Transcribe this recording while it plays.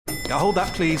Hold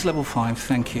that, please. Level 5,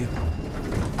 thank you.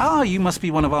 Ah, you must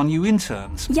be one of our new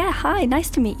interns. Yeah, hi, nice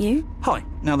to meet you. Hi.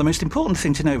 Now, the most important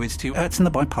thing to know is to in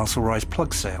the Biparcel Rise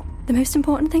plug sale. The most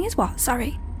important thing is what?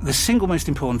 Sorry. The single most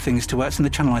important thing is to in the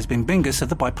Channelized Bing Bingus of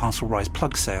the Biparcel Rise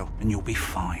plug sale, and you'll be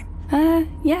fine.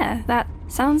 Yeah, that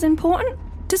sounds important.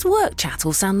 Does work chat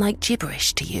all sound like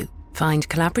gibberish to you? Find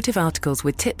collaborative articles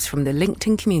with tips from the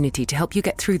LinkedIn community to help you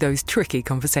get through those tricky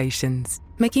conversations.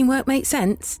 Making work make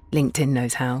sense? LinkedIn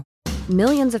knows how.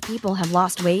 Millions of people have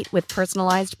lost weight with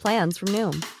personalized plans from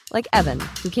Noom. Like Evan,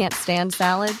 who can't stand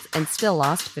salads and still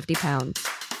lost 50 pounds.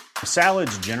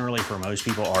 Salads generally for most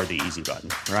people are the easy button,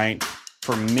 right?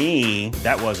 For me,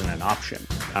 that wasn't an option.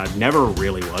 I never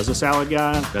really was a salad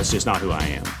guy. That's just not who I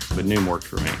am. But Noom worked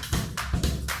for me.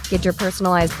 Get your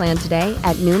personalized plan today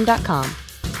at Noom.com.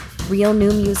 Real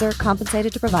Noom user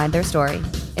compensated to provide their story.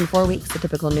 In 4 weeks, the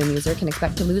typical Noom user can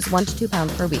expect to lose 1 to 2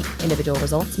 pounds per week. Individual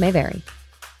results may vary.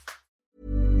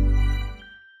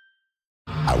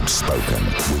 Outspoken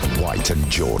with White and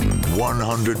Jordan.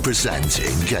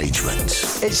 100%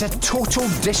 engagement. It's a total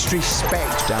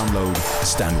disrespect. Download,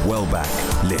 stand well back,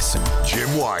 listen. Jim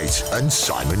White and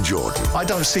Simon Jordan. I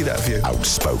don't see that view.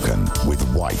 Outspoken with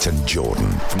White and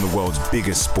Jordan. From the world's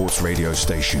biggest sports radio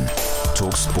station,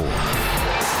 Talk Sport.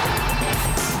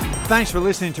 Thanks for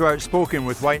listening to Outspoken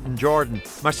with White and Jordan.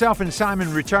 Myself and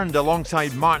Simon returned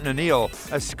alongside Martin O'Neill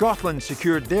as Scotland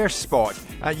secured their spot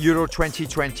at Euro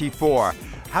 2024.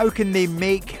 How can they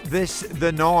make this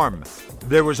the norm?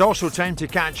 There was also time to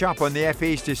catch up on the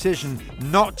FA's decision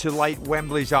not to light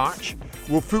Wembley's arch.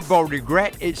 Will football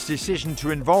regret its decision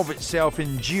to involve itself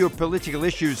in geopolitical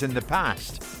issues in the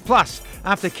past? Plus,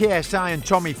 after KSI and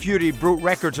Tommy Fury broke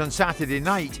records on Saturday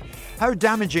night, how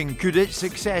damaging could its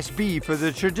success be for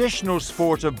the traditional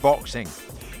sport of boxing?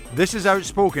 This is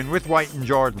Outspoken with White and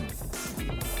Jordan.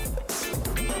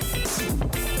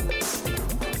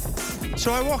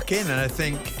 So I walk in and I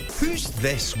think, who's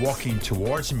this walking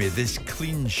towards me, this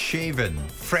clean-shaven,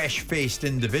 fresh-faced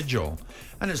individual?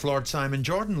 And it's Lord Simon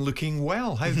Jordan, looking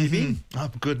well. How have you been? I'm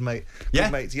good, mate. Yeah?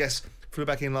 Good, mate, yes. Flew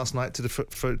back in last night to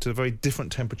a very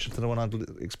different temperature to the one I'd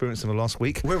experienced in the last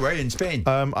week. Where were you in Spain?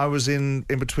 I was in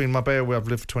between Marbella, where I've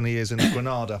lived for 20 years, and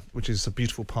Granada, which is a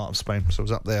beautiful part of Spain. So I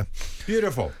was up there.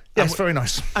 Beautiful. Yes, very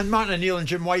nice. And Martin O'Neill and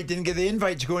Jim White didn't get the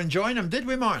invite to go and join him, did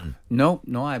we, Martin? No,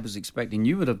 I was expecting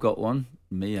you would have got one.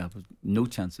 Me, I have no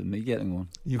chance of me getting one.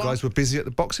 You guys were busy at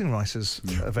the Boxing Writers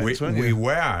event, weren't you? We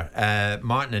were.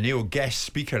 Martin O'Neill, guest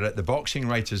speaker at the Boxing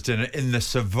Writers dinner in the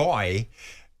Savoy.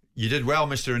 You did well,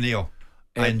 Mr. O'Neill.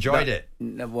 I enjoyed it.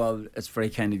 Well, it's very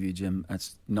kind of you, Jim.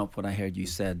 That's not what I heard you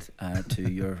said to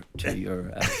your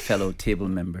fellow table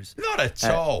members. Not at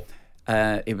all.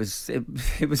 It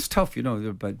was tough, you know. There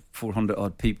were about 400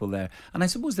 odd people there, and I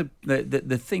suppose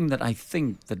the thing that I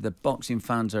think that the boxing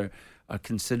fans are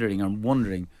considering and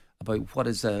wondering about what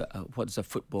is a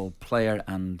football player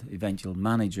and eventual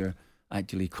manager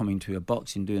actually coming to a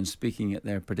boxing do and speaking at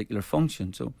their particular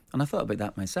function. So, and I thought about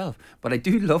that myself. But I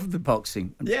do love the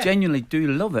boxing. I genuinely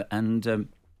do love it. And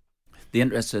the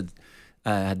interest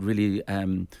had really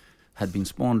had been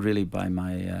spawned really by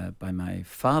my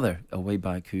father a way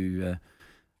back, who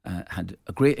had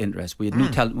a great interest. We had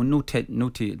no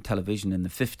television in the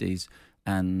 50s,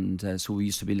 and so we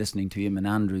used to be listening to Eamon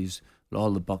Andrews,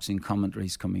 all the boxing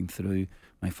commentaries coming through.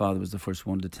 My father was the first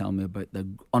one to tell me about the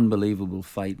unbelievable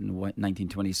fight in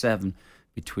 1927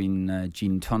 between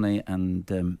Gene Tunney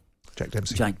and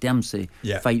Jack Dempsey,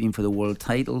 fighting for the world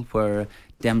title, where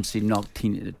Dempsey knocked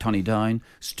Tunney down,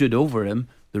 stood over him.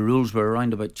 The rules were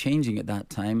around about changing at that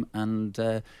time, and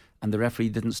the referee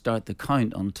didn't start the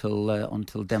count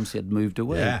until Dempsey had moved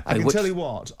away. Yeah. I can tell you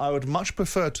what, I would much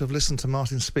prefer to have listened to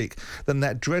Martin speak than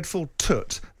that dreadful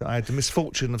toot that I had the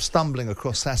misfortune of stumbling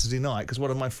across Saturday night, because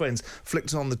one of my friends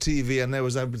flicked on the TV and there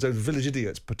was those village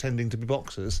idiots pretending to be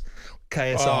boxers.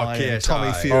 KSI, and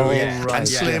Tommy Fury and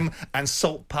Slim and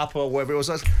Salt Papa, or whatever it was.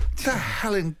 What the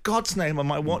hell in God's name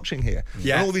am I watching here?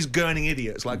 Yeah. And all these gurning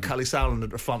idiots like Cully Sowland at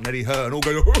the front and Eddie Hearn all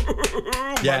going,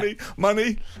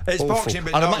 money. It's Awful. boxing,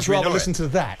 but I'd much rather listen to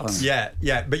that.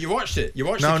 Yeah, but you watched it. You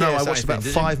watched No, the KSI I watched about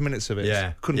thing, 5 minutes of it.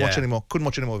 Yeah. Couldn't watch anymore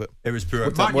of it. It was poor.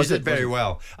 Martin, you did very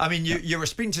well. I mean, you were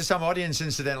speaking to some audience,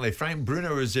 incidentally. Frank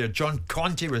Bruno was there. John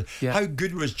Conte was. Yeah. How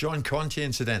good was John Conte,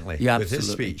 incidentally, with his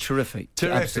speech? Terrific.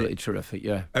 Absolutely terrific,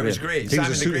 yeah. It was great.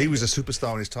 He was a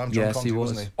superstar in his time, John Conte,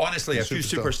 wasn't he? Honestly, a few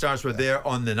superstars were there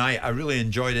on the night. I really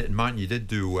enjoyed it, and Martin, you did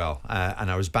do well, and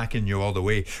I was backing you all the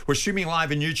way. We're streaming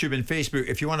live on YouTube and Facebook.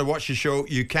 If you want to watch the show,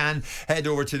 you can head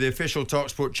over to the official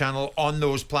TalkSport channel on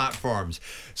those platforms.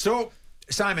 So,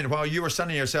 Simon, while you were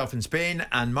sunning yourself in Spain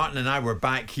and Martin and I were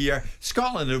back here,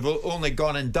 Scotland have only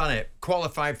gone and done it,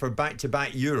 qualified for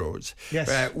back-to-back Euros,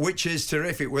 yes, which is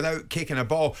terrific without kicking a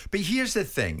ball. But here's the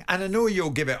thing, and I know you'll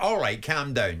give it, all right,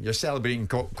 calm down, you're celebrating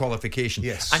qualification.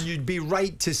 Yes. And you'd be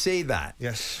right to say that.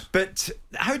 Yes. But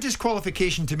how does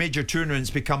qualification to major tournaments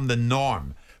become the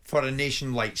norm for a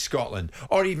nation like Scotland,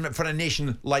 or even for a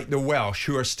nation like the Welsh,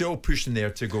 who are still pushing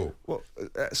there to go? Well,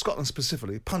 Scotland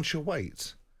specifically, punch your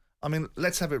weight. I mean,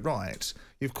 let's have it right.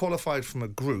 You've qualified from a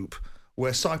group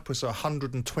where Cyprus are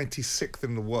 126th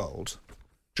in the world,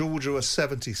 Georgia are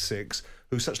 76,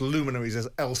 who such luminaries as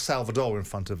El Salvador in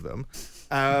front of them,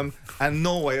 and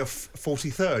Norway are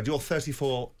 43rd. You're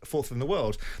 34th in the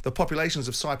world. The populations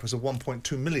of Cyprus are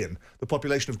 1.2 million. The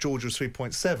population of Georgia is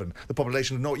 3.7. The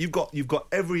population of Norway. You've got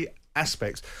every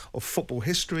aspect of football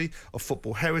history, of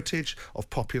football heritage, of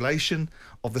population,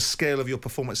 of the scale of your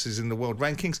performances in the world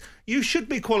rankings. You should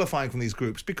be qualifying from these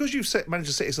groups. Because you've managed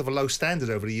to set yourself a low standard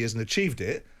over the years and achieved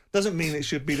it, doesn't mean it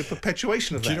should be the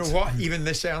perpetuation of that. Do you know what? Even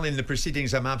this early in the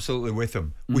proceedings, I'm absolutely with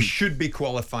him. We should be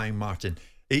qualifying, Martin.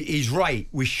 He's right.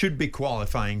 We should be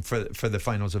qualifying for the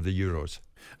finals of the Euros.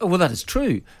 Oh, well, that is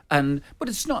true, but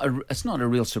it's not a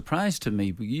real surprise to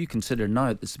me. You consider now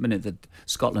at this minute that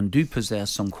Scotland do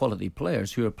possess some quality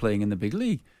players who are playing in the big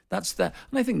league. That's that,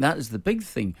 and I think that is the big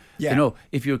thing. Yeah. You know,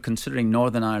 if you're considering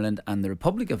Northern Ireland and the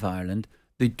Republic of Ireland,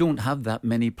 they don't have that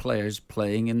many players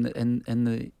playing in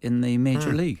the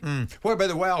major league. What about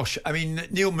the Welsh? I mean,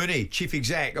 Neil Mooney, chief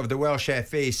exec of the Welsh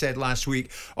FA, said last week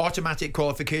automatic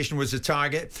qualification was the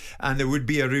target, and there would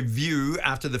be a review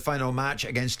after the final match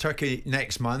against Turkey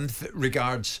next month.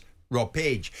 Regards, Rob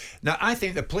Page. Now, I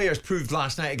think the players proved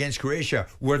last night against Croatia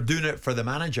we're doing it for the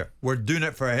manager. We're doing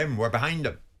it for him. We're behind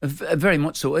him. Very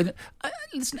much so.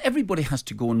 Listen, everybody has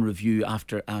to go and review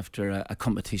after a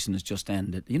competition has just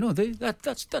ended. You know,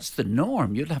 that's the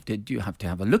norm. You have to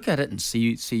have a look at it and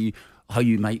see how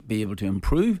you might be able to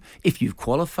improve. If you've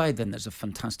qualified, then there's a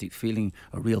fantastic feeling,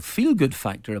 a real feel-good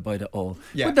factor about it all.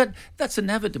 Yeah. But that's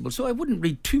inevitable, so I wouldn't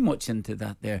read too much into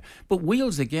that there. But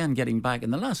Wales, again, getting back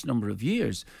in the last number of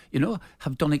years, you know,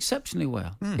 have done exceptionally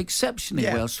well. Exceptionally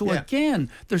well. So again,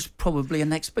 there's probably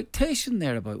an expectation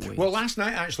there about Wales. Well, last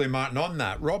night, actually, Martin, on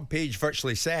that, Rob Page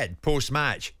virtually said,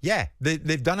 post-match,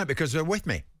 they've done it because they're with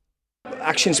me.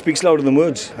 Action speaks louder than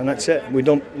words, and that's it. We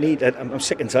don't need it. I'm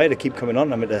sick and tired. I keep coming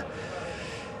on. I'm to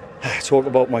talk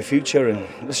about my future, and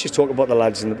let's just talk about the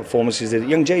lads and the performances.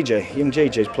 Young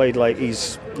JJ's played like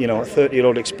he's, you know, a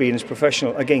 30-year-old experienced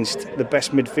professional against the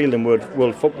best midfield in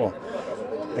world football.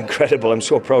 Incredible. I'm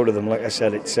so proud of them. Like I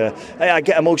said, it's I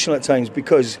get emotional at times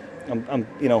because I'm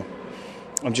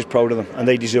just proud of them, and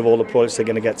they deserve all the plaudits they're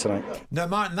going to get tonight. Now,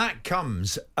 Martin, that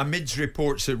comes amidst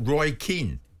reports that Roy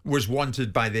Keane was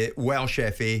wanted by the Welsh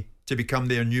FA to become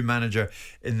their new manager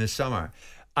in the summer.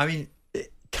 I mean,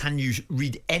 can you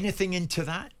read anything into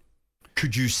that?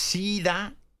 Could you see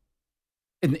that?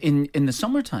 In the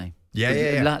summertime?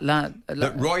 Yeah.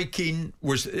 That Roy Keane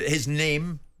his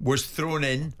name was thrown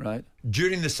in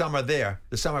during the summer the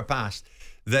summer past,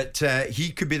 that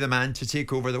he could be the man to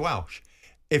take over the Welsh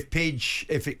if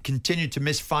it continued to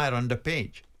misfire under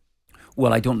Page.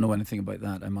 Well, I don't know anything about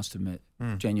that, I must admit.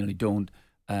 Genuinely don't.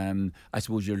 I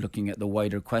suppose you're looking at the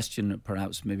wider question,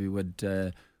 perhaps maybe would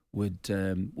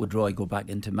Roy go back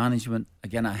into management?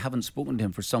 Again, I haven't spoken to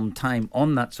him for some time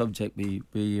on that subject. We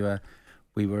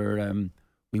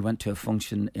went to a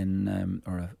function in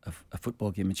or a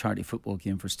football game, a charity football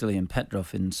game for Stilian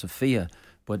Petrov in Sofia,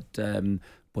 but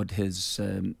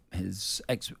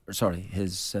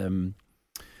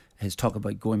his talk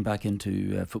about going back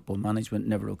into football management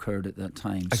never occurred at that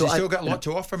time. Has he still got a lot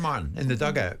to offer, Martin, in the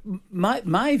dugout?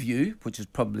 My view, which is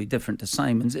probably different to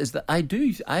Simon's, is that I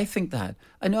think that.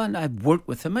 I know, and I've worked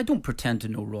with him. I don't pretend to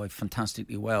know Roy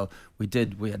fantastically well. We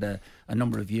had a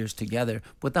number of years together,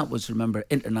 but that was, remember,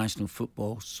 international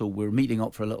football, so we're meeting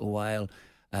up for a little while.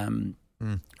 And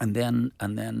then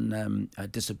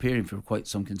disappearing for quite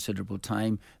some considerable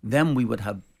time. Then we would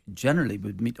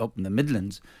meet up in the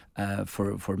Midlands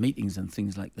for meetings and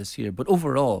things like this here. But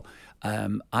overall,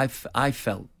 I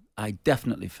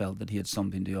definitely felt that he had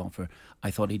something to offer.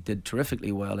 I thought he did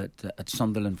terrifically well at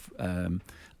Sunderland,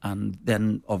 and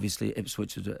then obviously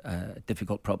Ipswich was a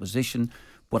difficult proposition.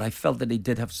 But I felt that he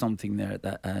did have something there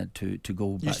to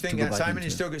go back. You think that Simon,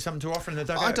 he's still got something to offer in the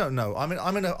dugout? I don't know. I mean,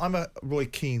 I'm a Roy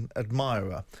Keane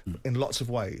admirer in lots of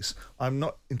ways. I'm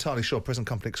not entirely sure, present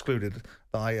company excluded,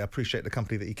 that I appreciate the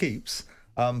company that he keeps.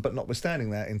 But notwithstanding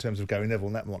that, in terms of Gary Neville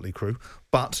and that motley crew,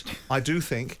 but I do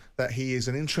think that he is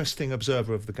an interesting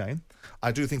observer of the game.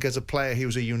 I do think as a player he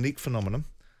was a unique phenomenon.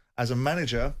 As a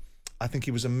manager, I think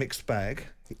he was a mixed bag.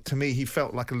 To me, he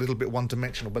felt like a little bit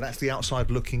one-dimensional, but that's the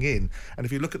outside looking in. And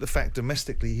if you look at the fact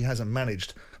domestically he hasn't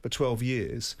managed for 12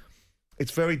 years,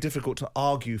 it's very difficult to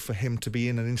argue for him to be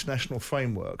in an international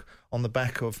framework on the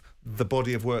back of the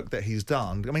body of work that he's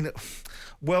done. I mean,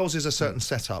 Wales is a certain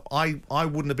setup. I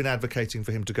wouldn't have been advocating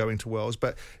for him to go into Wales,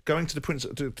 but going to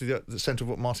the centre of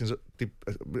what Martin's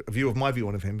view of my view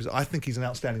on him is I think he's an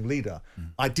outstanding leader.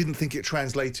 I didn't think it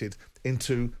translated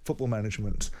into football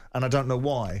management, and I don't know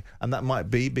why. And that might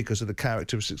be because of the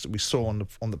characteristics that we saw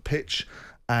on the pitch,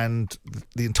 and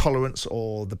the intolerance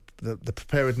or the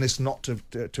preparedness not to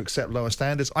accept lower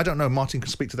standards. I don't know. Martin can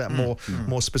speak to that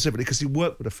more specifically because he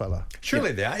worked with a fella.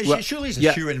 Surely surely he's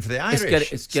a shoe-in for the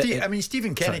Irish.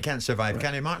 Stephen Kenny can't survive,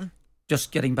 can he, Martin?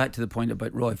 Just getting back to the point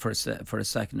about Roy for a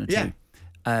second or two.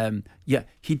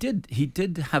 He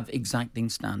did have exacting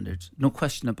standards, no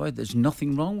question about it. There's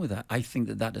nothing wrong with that. I think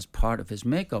that is part of his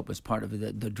makeup, as part of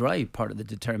the drive, part of the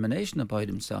determination about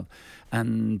himself,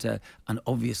 and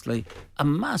obviously a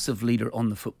massive leader on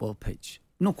the football pitch.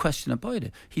 No question about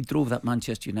it. He drove that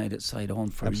Manchester United side on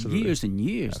for years and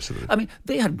years. Absolutely. I mean,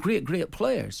 they had great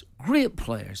players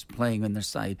playing on their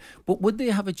side, but would they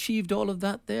have achieved all of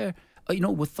that there?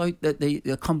 Without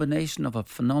the combination of a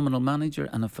phenomenal manager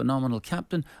and a phenomenal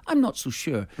captain? I'm not so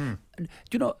sure.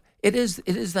 It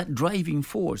is that driving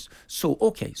force. So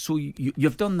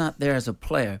you've done that there as a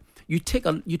player. You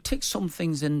take some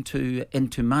things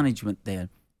into management there.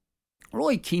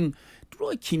 Roy Keane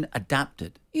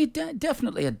adapted. He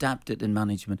definitely adapted in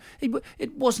management.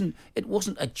 It wasn't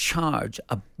a charge,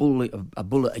 a bullet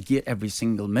a gate every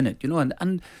single minute,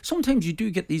 And sometimes you do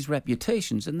get these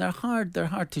reputations, and they're hard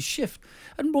to shift.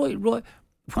 And Roy,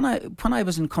 when I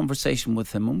was in conversation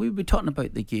with him, and we were talking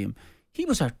about the game, he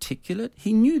was articulate.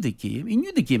 He knew the game. He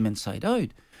knew the game inside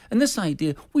out. And this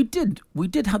idea, we did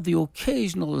have the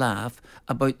occasional laugh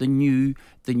about the new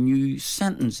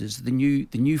sentences, the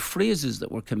new phrases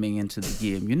that were coming into the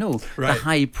game. The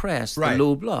high press, the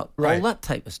low block, all that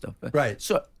type of stuff. Right.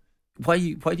 So why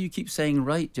do you keep saying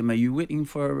right, Jim? Are you waiting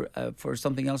for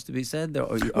something else to be said there?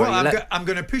 I'm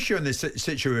going to push you on this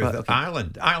situation with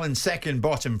Ireland. Ireland second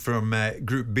bottom from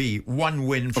Group B, 1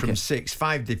 win from 6,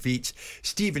 5 defeats.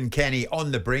 Stephen Kenny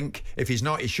on the brink. If he's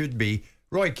not, he should be.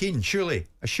 Roy Keane, surely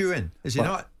a shoe-in, is he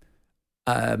not?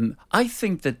 I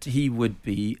think that he would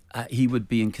be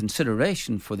in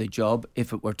consideration for the job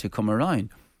if it were to come around.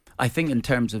 I think in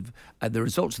terms of the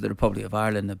results of the Republic of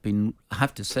Ireland have been, I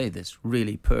have to say this,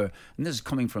 really poor. And this is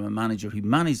coming from a manager who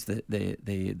managed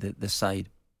the side.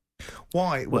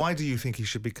 Why do you think he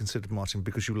should be considered, Martin?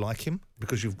 Because you like him?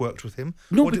 Because you've worked with him?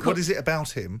 No, what is it about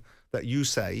him that you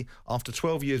say, after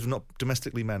 12 years of not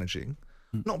domestically managing,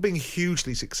 not being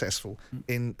hugely successful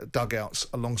in dugouts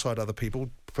alongside other people,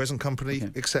 present company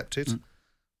accepted.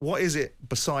 What is it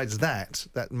besides that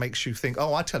makes you think,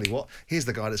 I tell you what, here's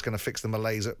the guy that's going to fix the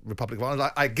malaise at Republic of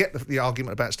Ireland? I get the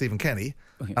argument about Stephen Kenny,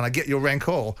 and I get your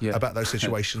rancor about those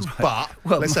situations, but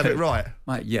let's have it right.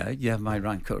 My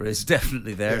rancor is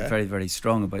definitely there, very, very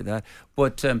strong about that.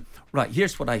 But,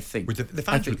 here's what I think. The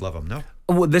fans would love him, no?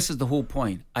 Well, this is the whole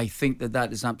point. I think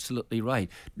that is absolutely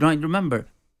right. Now, remember,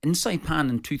 in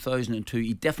Saipan in 2002,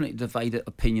 he definitely divided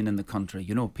opinion in the country.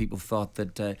 People thought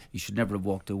that he should never have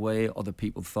walked away. Other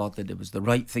people thought that it was the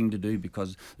right thing to do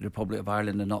because the Republic of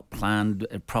Ireland had not planned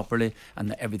it properly and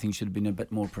that everything should have been a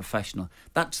bit more professional.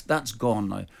 That's gone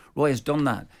now. Roy has done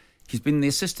that. He's been the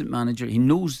assistant manager. He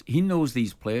knows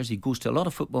these players. He goes to a lot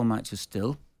of football matches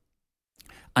still,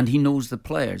 and he knows the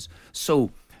players. So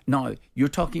now you're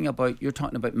talking about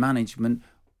management.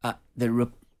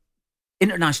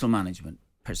 International management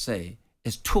per se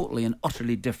is totally and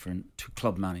utterly different to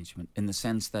club management in the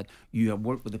sense that you have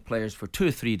worked with the players for 2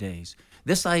 or 3 days.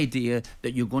 This idea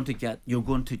that you're going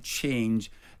to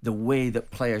change the way that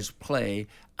players play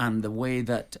and the way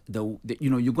that you're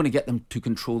going to get them to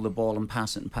control the ball and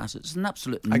pass it. It's an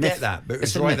absolute myth. I get that, but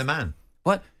it's Roy the man.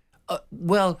 What?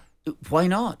 Well, why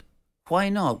not? Why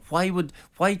not?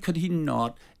 Why could he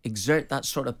not exert that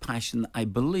sort of passion that I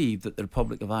believe that the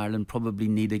Republic of Ireland probably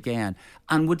need again?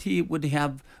 And would he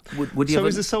have? So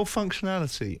is the sole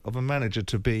functionality of a manager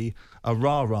to be a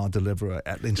rah-rah deliverer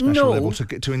at the international level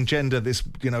to engender this,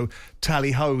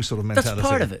 tally-ho sort of mentality? That's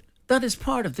part of it. That is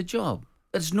part of the job.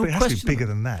 There's no question. It has to be bigger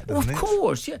than that, doesn't it? Of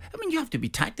course, yeah. I mean, you have to be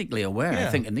tactically aware, I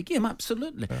think, in the game,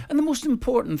 absolutely. Yeah. And the most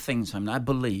important thing, Simon, I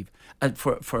believe,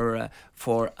 for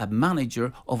a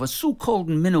manager of a so-called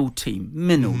minnow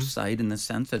side, in the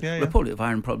sense that Republic of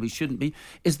Ireland probably shouldn't be,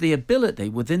 is the ability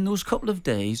within those couple of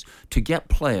days to get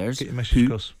players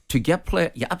to get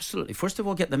player, yeah, absolutely. First of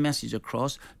all, get the message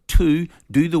across. 2,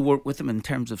 do the work with them in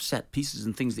terms of set pieces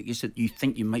and things that you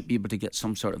think you might be able to get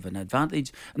some sort of an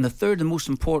advantage. And the third, the most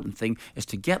important thing, is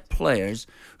to get players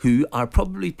who are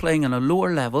probably playing on a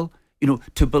lower level,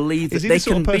 to believe that they can be. Is he the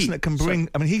sort of person that can bring...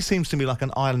 I mean, he seems to me like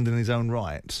an island in his own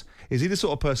right. Is he the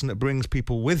sort of person that brings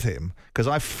people with him? Because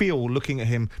I feel, looking at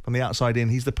him from the outside in,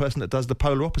 he's the person that does the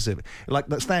polar opposite. Like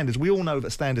that standards, we all know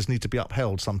that standards need to be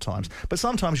upheld sometimes. But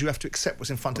sometimes you have to accept what's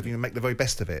in front of you and make the very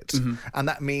best of it. Mm-hmm. And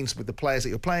that means with the players that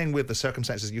you're playing with, the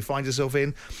circumstances you find yourself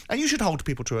in, and you should hold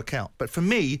people to account. But for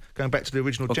me, going back to the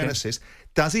original Genesis,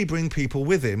 does he bring people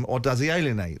with him or does he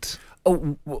alienate?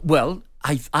 Oh, well...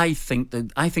 I think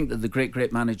that the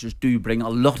great managers do bring a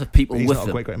lot of people with them. He's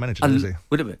not a great manager, is he?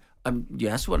 Wait a minute.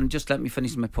 Yes, well, just let me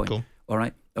finish my point. Cool. All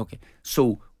right? Okay.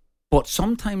 So, but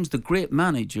sometimes the great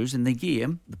managers in the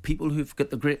game, the people who've got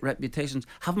the great reputations,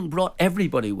 haven't brought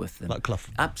everybody with them. Like Clough.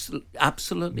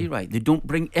 Absolutely right. They don't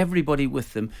bring everybody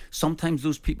with them. Sometimes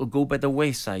those people go by the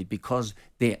wayside because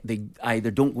they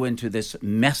either don't go into this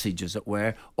message, as it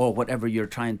were, or whatever you're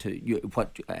trying to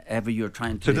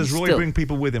So does Roy bring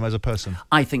people with him as a person?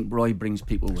 I think Roy brings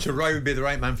people with him. So Roy would be the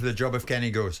right man for the job if Kenny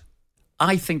goes?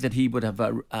 I think that he would have...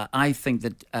 let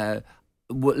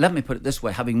me put it this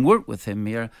way. Having worked with him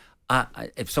here,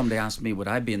 if somebody asked me would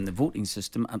I be in the voting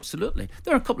system, absolutely.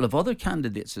 There are a couple of other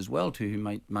candidates as well too who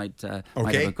might have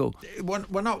a go.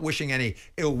 We're not wishing any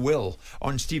ill will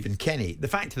on Stephen Kenny. The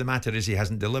fact of the matter is he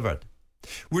hasn't delivered.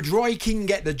 Would Roy Keane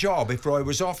get the job if Roy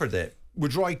was offered it?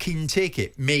 Would Roy Keane take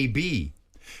it? Maybe.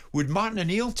 Would Martin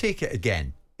O'Neill take it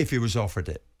again if he was offered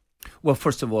it? Well,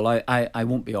 first of all, I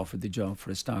won't be offered the job for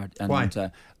a start. And, why?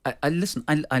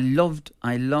 I loved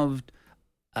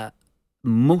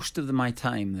most of my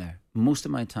time there. Most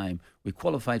of my time, we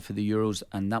qualified for the Euros,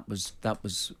 and that was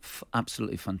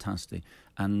absolutely fantastic.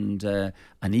 And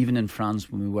even in France,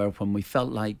 when we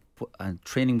felt like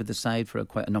training with the side for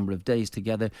quite a number of days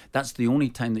together, that's the only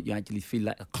time that you actually feel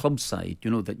like a club side.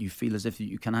 That you feel as if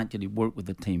you can actually work with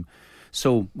the team.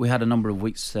 So we had a number of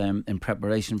weeks in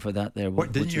preparation for that there.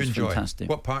 What didn't you enjoy? Fantastic.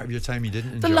 What part of your time you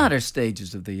didn't enjoy? The latter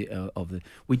stages of the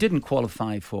we didn't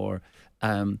qualify for.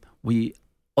 On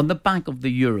the back of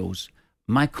the Euros,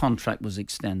 my contract was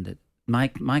extended. My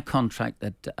contract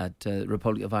at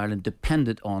Republic of Ireland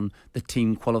depended on the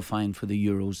team qualifying for the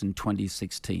Euros in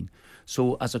 2016.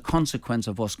 So as a consequence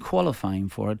of us qualifying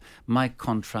for it, my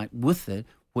contract with it,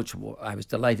 which I was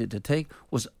delighted to take,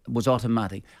 was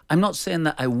automatic. I'm not saying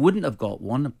that I wouldn't have got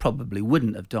one, probably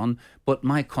wouldn't have done, but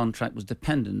my contract was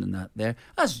dependent on that there,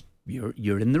 as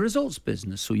you're in the results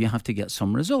business, so you have to get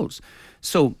some results.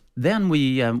 So then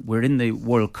we're in the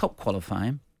World Cup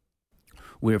qualifying.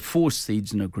 We're 4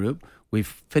 seeds in a group.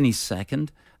 We've finished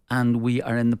second, and we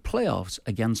are in the playoffs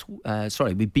against...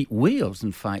 we beat Wales,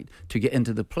 in fact, to get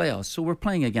into the playoffs. So we're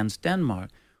playing against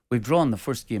Denmark. We've drawn the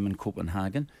first game in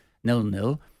Copenhagen,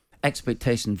 0-0.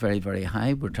 Expectation very, very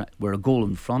high. We're a goal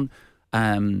in front.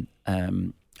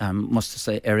 Must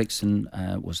say, Eriksson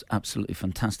was absolutely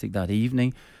fantastic that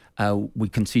evening. We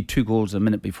concede 2 goals a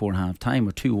minute before half-time.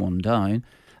 We're 2-1 down.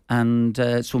 And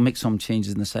so make some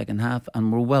changes in the second half,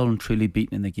 and we're well and truly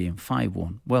beaten in the game,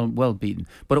 5-1, well beaten.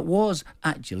 But it was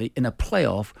actually in a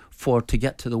playoff to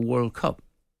get to the World Cup.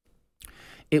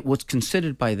 It was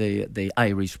considered by the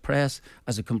Irish press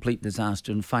as a complete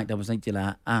disaster. In fact, I was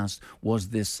actually asked, was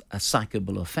this a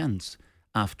sackable offence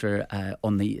after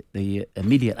on the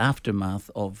immediate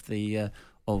aftermath of the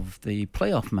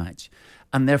playoff match,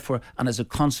 and therefore, and as a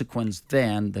consequence,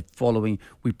 then the following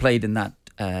we played in that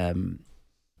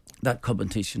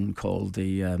competition called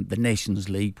the Nations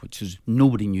League, which is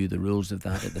nobody knew the rules of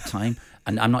that at the time,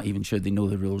 and I'm not even sure they know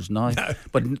the rules now. No.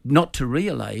 But not to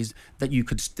realise that you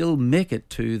could still make it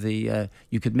to the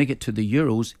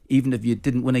Euros even if you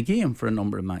didn't win a game for a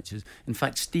number of matches. In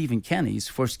fact, Stephen Kenny's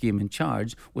first game in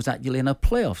charge was actually in a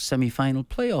semi-final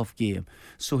playoff game.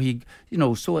 So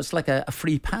so it's like a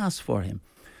free pass for him.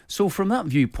 So from that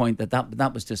viewpoint,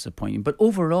 that was disappointing. But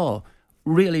overall,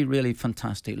 really, really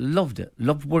fantastic. Loved it.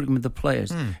 Loved working with the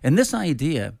players. And this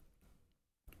idea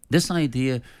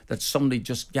that somebody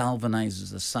just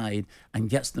galvanises a side and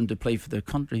gets them to play for their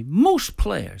country, most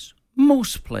players,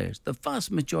 the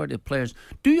vast majority of players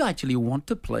do actually want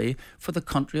to play for the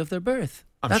country of their birth.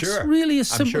 That's really as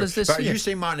simple as this. But you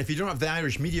say, Martin, if you don't have the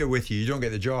Irish media with you, you don't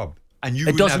get the job. And you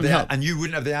it doesn't help. And you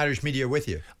wouldn't have the Irish media with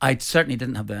you. I certainly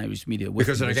didn't have the Irish media with me.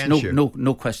 Because they're against you.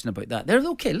 No question about that. They're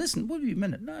okay. Listen, wait a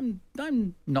minute. I'm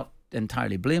not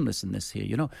entirely blameless in this here.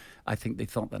 You know, I think they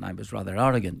thought that I was rather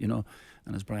arrogant. You know,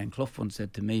 and as Brian Clough once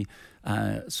said to me,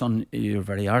 "Son, you're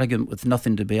very arrogant with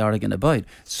nothing to be arrogant about."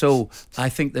 So I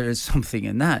think there is something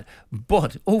in that.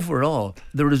 But overall,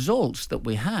 the results that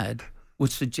we had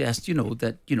would suggest,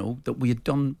 that we had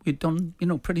done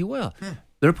pretty well.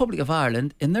 The Republic of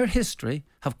Ireland, in their history,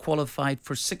 have qualified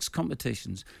for 6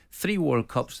 competitions, 3 World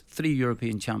Cups, 3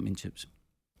 European Championships.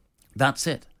 That's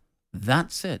it.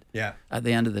 Yeah. At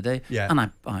the end of the day. Yeah. And I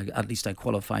at least I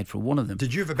qualified for one of them.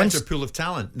 Did you have a better pool of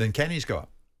talent than Kenny's got?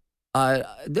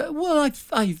 Well, I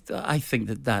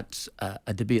think that's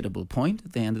a debatable point.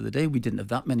 At the end of the day, we didn't have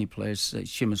that many players.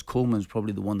 Seamus Coleman was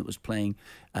probably the one that was playing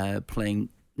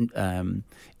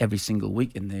every single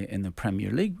week in the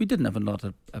Premier League. We didn't have a lot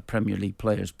of Premier League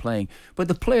players playing, but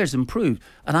the players improved,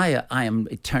 and I am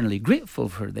eternally grateful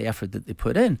for the effort that they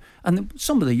put in. And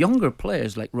some of the younger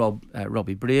players like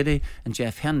Robbie Brady and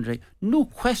Jeff Hendry, no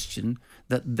question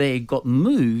that they got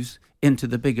moves into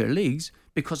the bigger leagues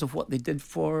because of what they did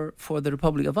for the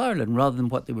Republic of Ireland rather than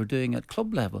what they were doing at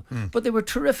club level. But they were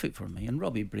terrific for me. And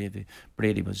Robbie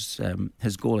Brady was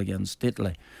his goal against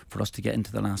Italy for us to get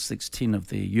into the last 16 of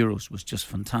the Euros was just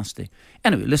fantastic.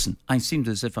 Anyway, listen, I seem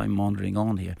as if I'm wandering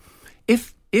on here.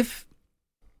 If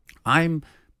I'm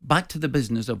back to the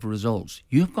business of results,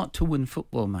 you've got to win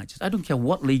football matches. I don't care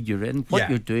what league you're in, what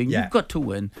you're doing, you've got to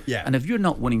win. Yeah. And if you're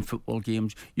not winning football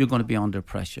games, you're going to be under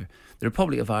pressure. The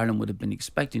Republic of Ireland would have been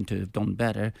expecting to have done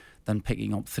better than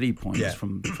picking up 3 points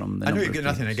from the I know you've got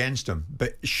got nothing against him,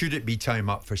 but should it be time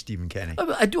up for Stephen Kenny?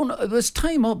 I don't know. It's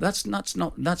time up. That's not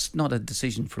a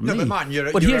decision for me. No, but Martin, you're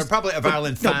a Republic of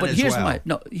Ireland fan as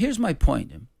well. Here's my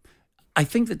point. I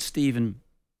think that Stephen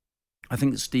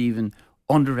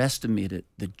underestimated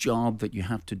the job that you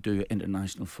have to do at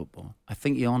international football. I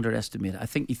think he underestimated. I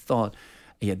think he thought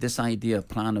he had this idea,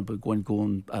 plan about we're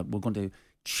going to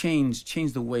change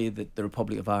the way that the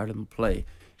Republic of Ireland play.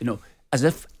 As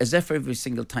if every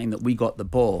single time that we got the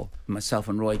ball, myself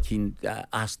and Roy Keane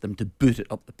asked them to boot it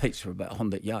up the pitch for about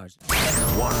 100 yards.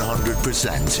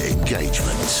 100%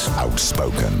 engagement.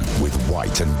 Outspoken with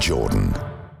White and Jordan.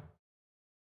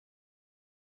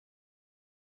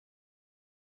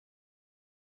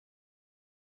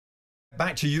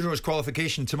 Back to Euros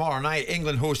qualification tomorrow night.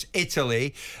 England hosts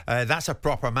Italy. That's a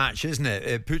proper match, isn't it?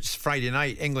 It puts Friday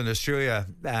night, England-Australia,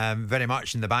 very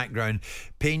much in the background.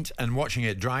 Paint and watching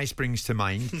it dry springs to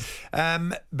mind.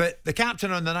 But the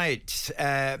captain on the night,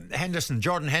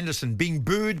 Jordan Henderson, being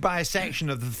booed by a section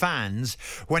of the fans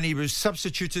when he was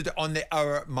substituted on the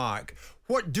hour mark.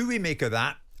 What do we make of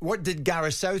that? What did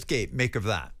Gareth Southgate make of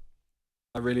that?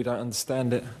 I really don't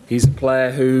understand it. He's a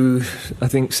player who, I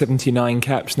think, 79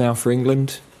 caps now for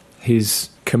England. His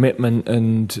commitment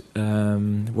and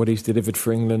what he's delivered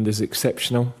for England is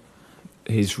exceptional.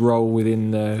 His role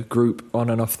within the group on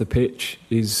and off the pitch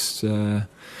is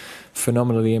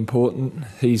phenomenally important.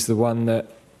 He's the one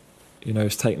that,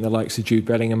 has taken the likes of Jude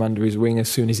Bellingham under his wing as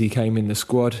soon as he came in the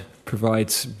squad,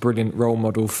 provides a brilliant role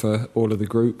model for all of the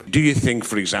group. Do you think,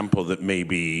 for example, that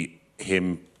maybe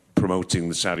him promoting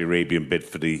the Saudi Arabian bid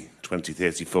for the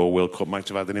 2034 World Cup might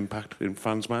have had an impact in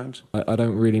fans' minds? I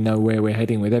don't really know where we're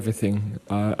heading with everything.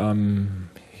 I'm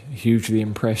hugely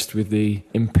impressed with the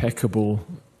impeccable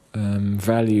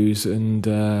values and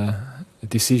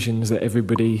decisions that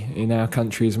everybody in our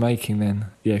country is making then.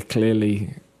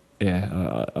 Clearly,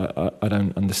 I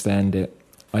don't understand it.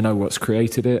 I know what's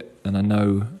created it and I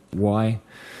know why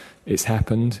it's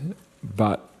happened,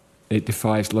 but it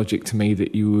defies logic to me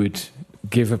that you would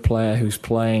give a player who's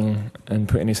playing and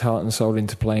putting his heart and soul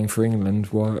into playing for England,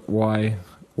 why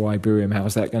boo him? How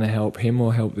is that going to help him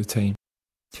or help the team?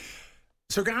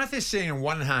 So Gareth is saying on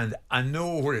one hand, I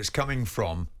know where it's coming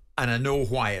from and I know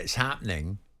why it's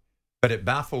happening, but it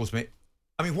baffles me.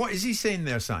 I mean, what is he saying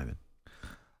there, Simon?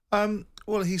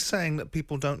 Well, he's saying that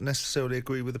people don't necessarily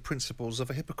agree with the principles of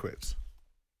a hypocrite.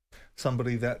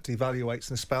 Somebody that evaluates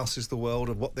and espouses the world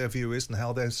of what their view is and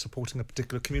how they're supporting a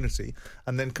particular community,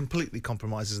 and then completely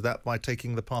compromises that by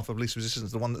taking the path of least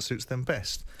resistance, the one that suits them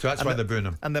best. So that's why they're booing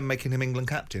him. And then making him England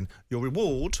captain. Your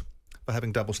reward for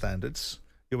having double standards,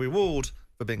 your reward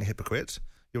for being a hypocrite,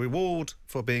 your reward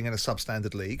for being in a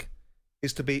substandard league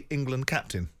is to be England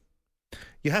captain.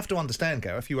 You have to understand,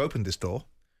 Gareth, you opened this door.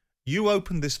 You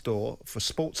opened this door for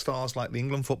sports stars like the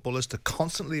England footballers to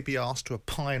constantly be asked to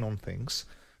opine on things,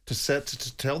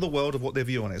 to tell the world of what their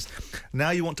view on is.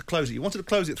 Now you want to close it. You wanted to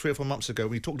close it 3 or 4 months ago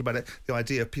when you talked about it, the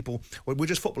idea of people, well, we're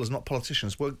just footballers, not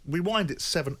politicians. Well, rewind it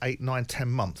 7, 8, 9, 10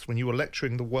 months when you were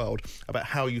lecturing the world about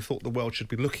how you thought the world should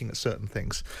be looking at certain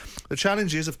things. The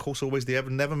challenge is, of course, always the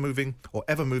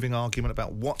ever-moving argument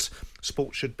about what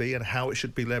sport should be and how it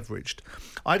should be leveraged.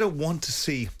 I don't want to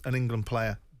see an England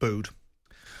player booed.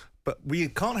 But we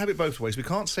can't have it both ways. We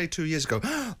can't say 2 years ago,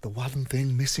 the one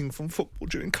thing missing from football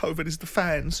during COVID is the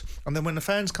fans. And then when the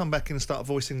fans come back in and start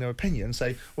voicing their opinion,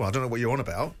 say, well, I don't know what you're on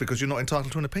about because you're not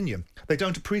entitled to an opinion. They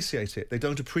don't appreciate it. They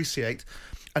don't appreciate.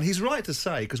 And he's right to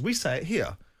say, because we say it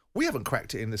here, we haven't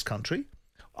cracked it in this country.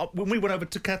 When we went over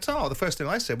to Qatar, the first thing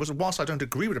I said was, whilst I don't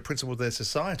agree with the principle of their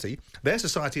society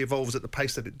evolves at the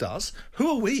pace that it does. Who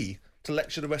are we to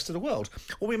lecture the rest of the world?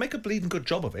 Well, we make a bleeding good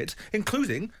job of it,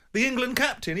 including the England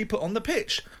captain he put on the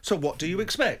pitch. So what do you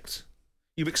expect?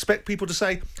 You expect people to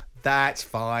say, that's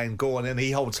fine, go on, and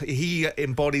he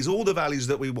embodies all the values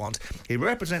that we want. He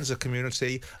represents a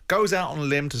community, goes out on a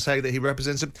limb to say that he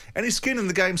represents it. Any skin in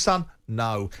the game, son?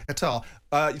 No. Qatar,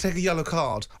 you take a yellow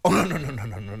card. Oh,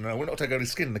 no, we're not taking any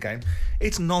skin in the game.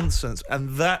 It's nonsense, and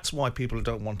that's why people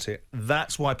don't want it.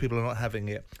 That's why people are not having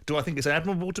it. Do I think it's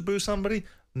admirable to boo somebody?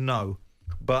 No.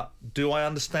 But do I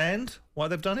understand why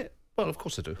they've done it? Well, of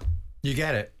course I do. You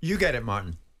get it. You get it,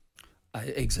 Martin.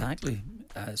 Exactly.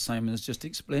 Simon has just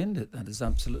explained it. That is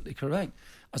absolutely correct.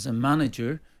 As a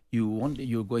manager,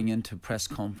 you're going into press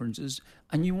conferences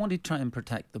and you want to try and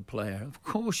protect the player. Of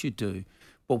course you do.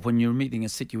 But when you're meeting a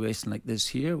situation like this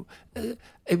here,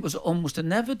 it was almost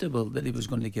inevitable that he was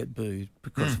going to get booed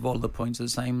because of all the points that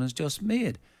Simon has just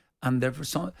made. And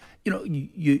therefore,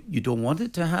 you don't want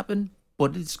it to happen,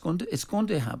 but it's going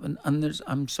to happen. And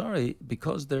I'm sorry,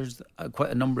 because there's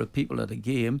quite a number of people at a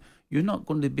game, you're not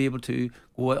going to be able to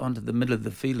go out onto the middle of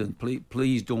the field and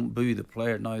please don't boo the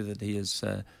player now that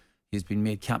he's been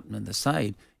made captain of the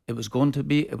side. It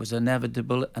was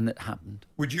inevitable, and it happened.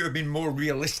 Would you have been more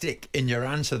realistic in your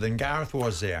answer than Gareth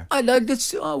was there? Wait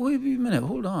a minute,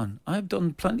 hold on. I've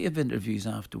done plenty of interviews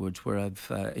afterwards where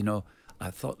I've,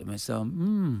 I thought to myself,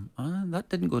 that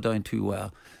didn't go down too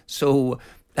well. So,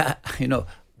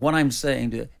 what I'm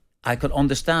saying, I could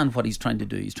understand what he's trying to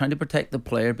do. He's trying to protect the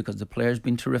player because the player's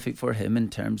been terrific for him in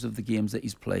terms of the games that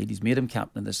he's played. He's made him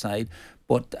captain of the side.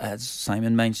 But as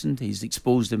Simon mentioned, he's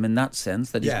exposed him in that sense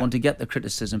that he's going to get the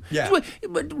criticism. Yeah.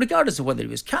 But regardless of whether he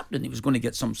was captain, he was going to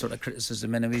get some sort of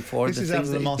criticism anyway for the things that he's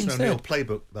been said. This is out of the Martin O'Neill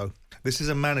playbook, though. This is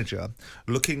a manager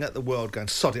looking at the world going,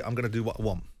 sod it, I'm going to do what I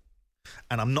want.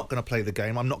 And I'm not going to play the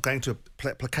game. I'm not going to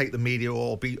placate the media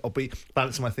or be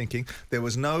balancing my thinking. There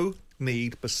was no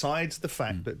need, besides the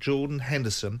fact that Jordan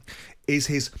Henderson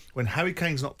is when Harry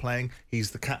Kane's not playing, he's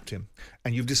the captain.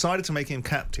 And you've decided to make him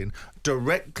captain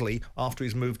directly after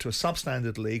he's moved to a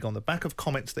substandard league on the back of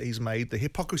comments that he's made, the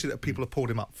hypocrisy that people have pulled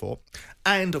him up for.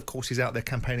 And, of course, he's out there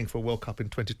campaigning for a World Cup in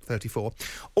 2034.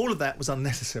 All of that was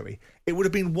unnecessary. It would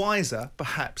have been wiser,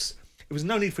 perhaps. There was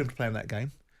no need for him to play in that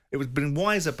game. It would have been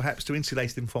wiser, perhaps, to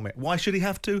insulate him from it. Why should he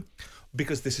have to?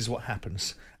 Because this is what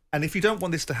happens. And if you don't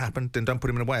want this to happen, then don't put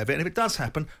him in the way of it. And if it does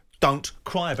happen, don't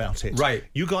cry about it. Right.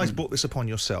 You guys brought this upon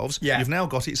yourselves. Yeah. You've now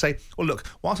got it. You say, well, look,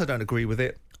 whilst I don't agree with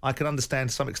it, I can understand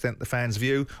to some extent the fans'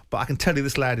 view, but I can tell you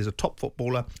this lad is a top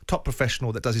footballer, top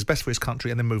professional that does his best for his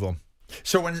country, and then move on.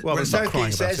 So when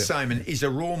Southgate says, Simon, he's a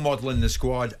role model in the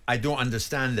squad, I don't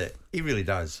understand it. He really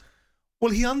does.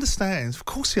 Well, he understands. Of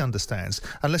course he understands,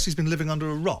 unless he's been living under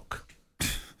a rock.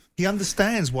 He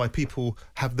understands why people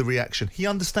have the reaction. He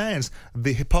understands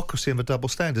the hypocrisy and the double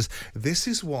standards. This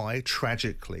is why,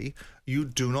 tragically, you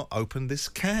do not open this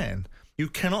can. You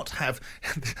cannot have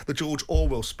the George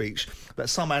Orwell speech that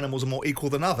some animals are more equal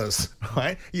than others,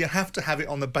 right? You have to have it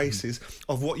on the basis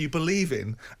of what you believe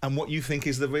in and what you think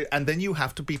is and then you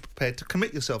have to be prepared to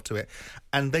commit yourself to it.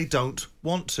 And they don't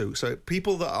want to. So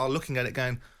people that are looking at it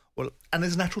going, well, and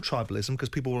there's natural tribalism because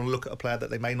people will look at a player that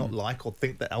they may not like or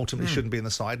think that ultimately shouldn't be in the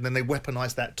side, and then they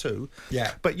weaponise that too.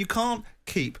 Yeah. But you can't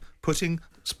keep putting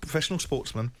professional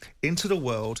sportsmen into the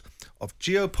world of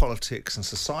geopolitics and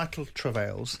societal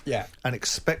travails and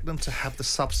expect them to have the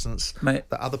substance that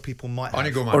other people might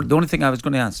have. Or the only thing I was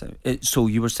going to answer, so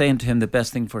you were saying to him the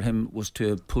best thing for him was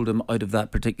to pull him out of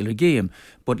that particular game.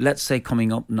 But let's say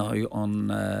coming up now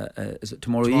on, is it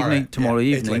tomorrow evening? Tomorrow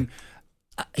evening,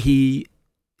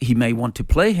 he may want to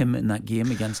play him in that game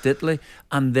against Italy,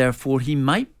 and therefore he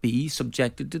might be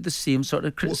subjected to the same sort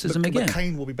of criticism again. But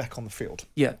Kane will be back on the field.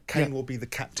 Kane will be the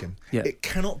captain. It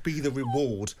cannot be the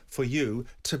reward for you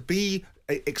to be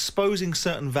exposing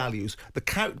certain values.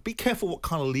 Be careful what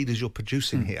kind of leaders you're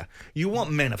producing here. You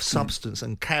want men of substance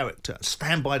and character,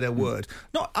 stand by their word.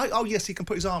 Not, oh yes, he can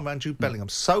put his arm around Jude Bellingham.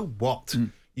 So what?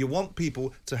 You want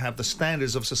people to have the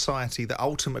standards of society that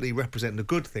ultimately represent the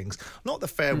good things, not the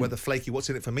fair weather, flaky, what's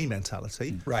in it for me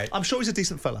mentality. Right. I'm sure he's a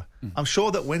decent fella. I'm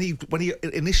sure that when he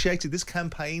initiated this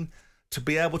campaign to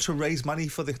be able to raise money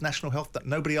for the national health that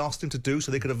nobody asked him to do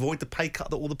so they could avoid the pay cut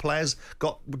that all the players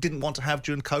didn't want to have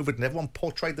during COVID, and everyone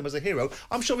portrayed them as a hero,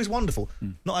 I'm sure he's wonderful.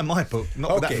 Not in my book,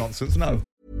 not with that nonsense, no.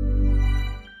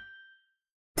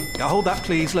 Hold that,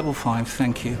 please. Level 5,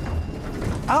 thank you.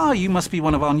 You must be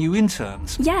one of our new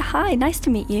interns. Yeah, hi, nice to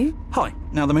meet you. Hi.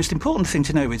 Now, the most important thing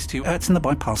to know is to in the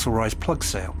Biparcel Rise plug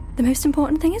sale. The most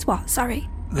important thing is what? Sorry.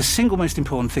 The single most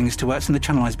important thing is to in the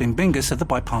Channelized Bing Bingus of the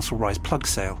Biparcel Rise plug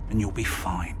sale, and you'll be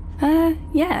fine.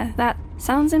 Yeah, that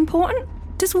sounds important.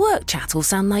 Does work chat all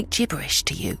sound like gibberish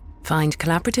to you? Find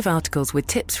collaborative articles with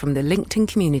tips from the LinkedIn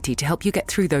community to help you get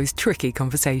through those tricky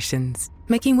conversations.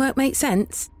 Making work make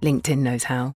sense? LinkedIn knows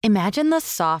how. Imagine the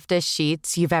softest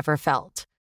sheets you've ever felt.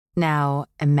 Now,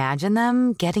 imagine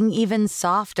them getting even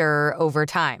softer over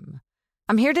time.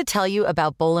 I'm here to tell you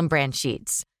about Boll & Branch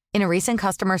sheets. In a recent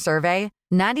customer survey,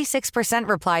 96%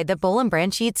 replied that Boll &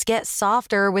 Branch sheets get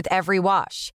softer with every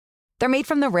wash. They're made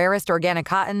from the rarest organic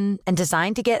cotton and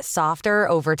designed to get softer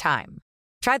over time.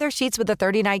 Try their sheets with a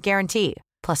 30-night guarantee,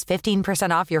 plus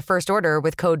 15% off your first order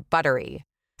with code BUTTERY.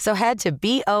 So head to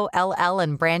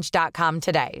BOLLandbranch.com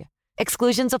today.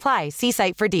 Exclusions apply. See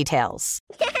site for details.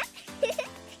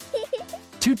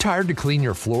 Too tired to clean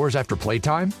your floors after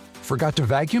playtime? Forgot to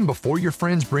vacuum before your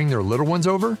friends bring their little ones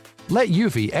over? Let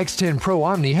Eufy X10 Pro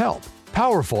Omni help.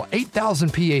 Powerful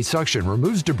 8,000 PA suction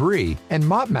removes debris, and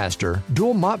MopMaster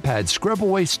dual mop pads scrub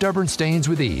away stubborn stains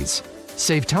with ease.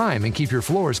 Save time and keep your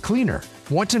floors cleaner.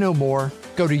 Want to know more?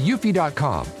 Go to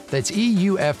eufy.com, that's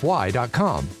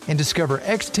EUFY.com, and discover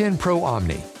X10 Pro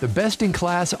Omni, the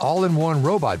best-in-class all-in-one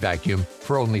robot vacuum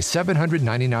for only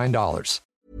 $799.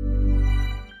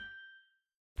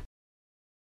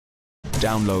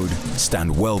 Download,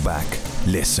 stand well back,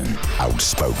 listen.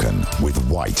 Outspoken with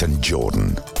White and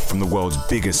Jordan. From the world's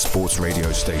biggest sports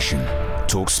radio station,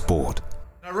 Talk Sport.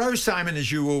 Now, row, Simon,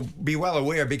 as you will be well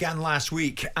aware, began last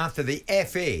week after the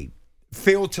FA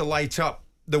failed to light up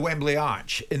the Wembley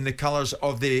Arch in the colours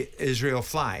of the Israel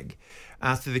flag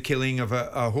after the killing of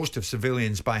a host of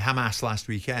civilians by Hamas last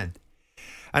weekend.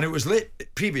 And it was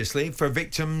lit previously for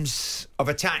victims of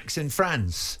attacks in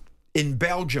France, in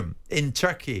Belgium, in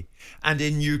Turkey, and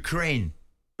in Ukraine,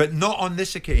 but not on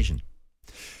this occasion.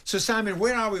 So, Simon,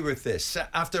 where are we with this?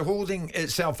 After holding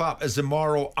itself up as the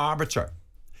moral arbiter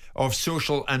of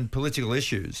social and political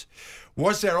issues,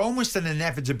 was there almost an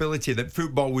inevitability that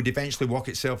football would eventually walk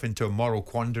itself into a moral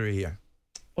quandary here?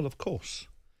 Well, of course.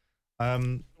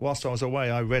 Whilst I was away,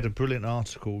 I read a brilliant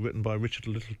article written by Richard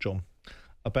Littlejohn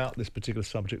about this particular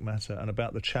subject matter and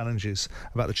about the challenges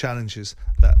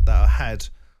that are had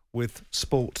with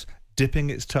sport dipping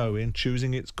its toe in,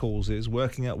 choosing its causes,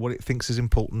 working out what it thinks is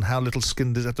important, how little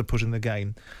skin does it have to put in the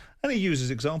game. And he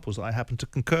uses examples that I happen to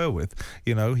concur with.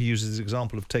 You know, he uses the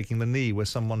example of taking the knee, where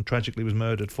someone tragically was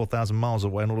murdered 4,000 miles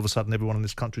away, and all of a sudden everyone in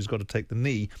this country's got to take the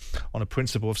knee on a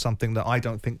principle of something that I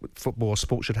don't think football or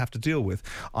sport should have to deal with.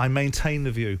 I maintain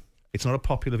the view, it's not a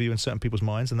popular view in certain people's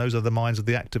minds, and those are the minds of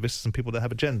the activists and people that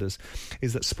have agendas,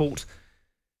 is that sport,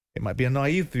 it might be a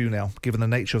naive view now, given the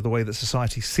nature of the way that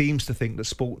society seems to think that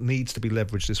sport needs to be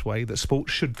leveraged this way, that sport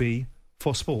should be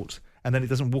for sport. And then it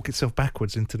doesn't walk itself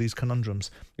backwards into these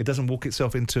conundrums. It doesn't walk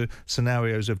itself into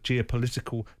scenarios of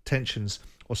geopolitical tensions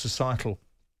or societal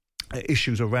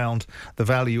issues around the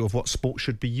value of what sport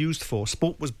should be used for.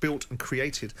 Sport was built and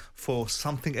created for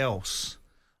something else,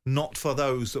 not for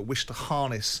those that wish to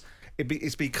harness.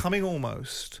 It's becoming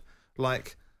almost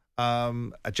like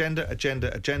agenda,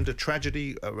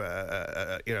 tragedy,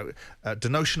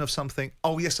 denotion of something.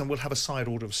 Oh, yes, and we'll have a side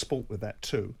order of sport with that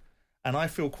too. And I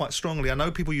feel quite strongly, I know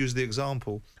people use the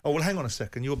example, oh, well, hang on a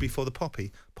second, you're before the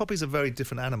poppy. Poppy's a very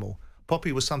different animal.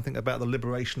 Poppy was something about the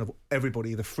liberation of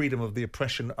everybody, the freedom of the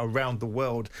oppression around the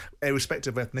world,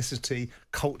 irrespective of ethnicity,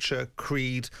 culture,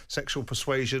 creed, sexual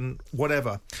persuasion,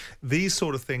 whatever. These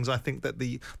sort of things, I think that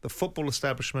the football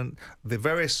establishment, the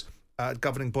various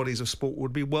governing bodies of sport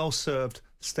would be well served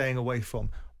staying away from,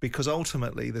 because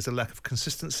ultimately there's a lack of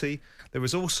consistency. There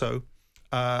is also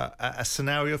a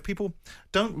scenario of people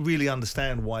don't really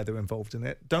understand why they're involved in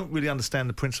it, don't really understand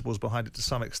the principles behind it to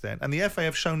some extent. And the FA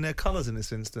have shown their colours in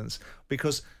this instance,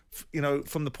 because, you know,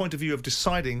 from the point of view of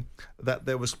deciding that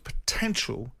there was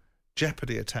potential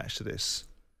jeopardy attached to this,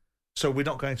 So we're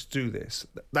not going to do this.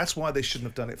 That's why they shouldn't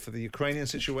have done it for the Ukrainian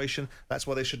situation. That's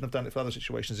why they shouldn't have done it for other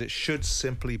situations. It should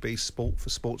simply be sport for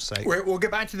sport's sake. We'll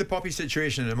get back to the Poppy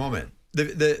situation in a moment.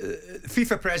 The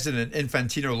FIFA president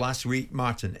Infantino last week,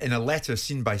 Martin, in a letter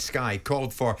seen by Sky,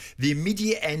 called for the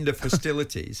immediate end of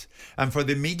hostilities and for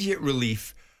the immediate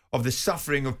relief of the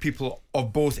suffering of people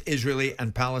of both Israel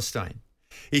and Palestine.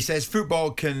 He says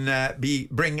football can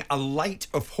bring a light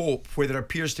of hope where there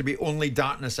appears to be only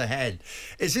darkness ahead.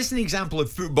 Is this an example of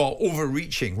football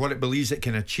overreaching what it believes it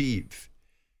can achieve?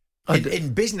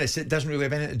 In business, it doesn't really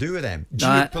have anything to do with them.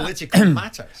 Geopolitical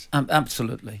matters.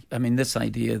 Absolutely. I mean, this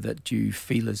idea that you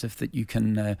feel as if that you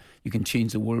can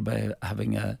change the world by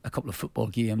having a couple of football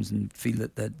games and feel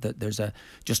that there's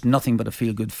just nothing but a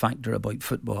feel-good factor about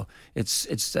football.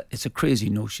 It's a crazy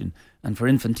notion. And for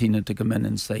Infantino to come in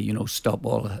and say, stop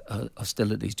all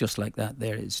hostilities just like that,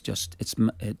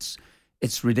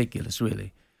 it's ridiculous,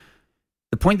 really.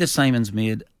 The point that Simon's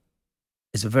made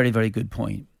is a very, very good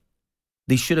point.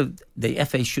 The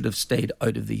FA should have stayed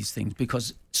out of these things,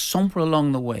 because somewhere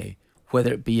along the way,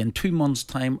 whether it be in 2 months'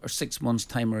 time or 6 months'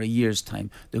 time or a year's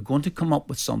time, they're going to come up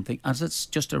with something, as it's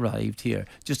just arrived here,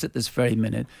 just at this very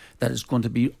minute, that is going to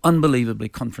be unbelievably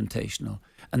confrontational,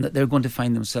 and that they're going to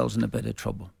find themselves in a bit of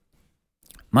trouble.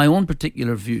 My own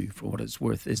particular view, for what it's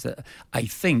worth, is that I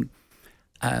think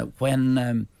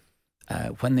when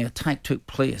the attack took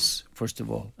place, first of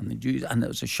all, and it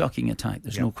was a shocking attack,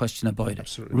 there's no question about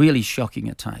absolutely. it, really shocking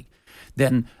attack,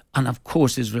 then, and of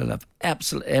course Israel have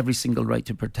absolutely every single right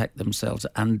to protect themselves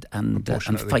and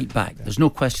fight back. There's no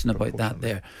question about that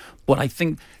there. But I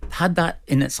think had that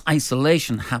in its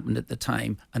isolation happened at the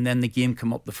time, and then the game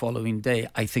come up the following day,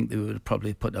 I think they would have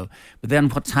probably put out. But then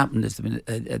what's happened is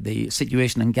the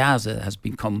situation in Gaza has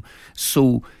become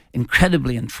so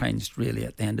incredibly entrenched, really,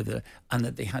 at the end of it, and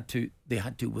that they had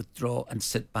to withdraw and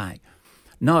sit back.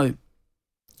 Now,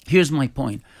 here's my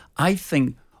point. I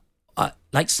think,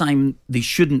 like Simon, they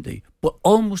shouldn't do, but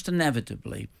almost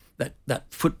inevitably that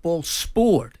football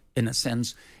sport, in a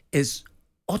sense, is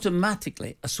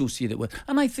automatically associated with.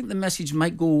 And I think the message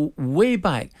might go way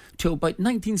back to about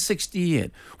 1968,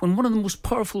 when one of the most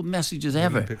powerful messages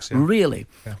ever, Olympics, really,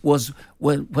 was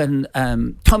when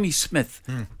Tommy Smith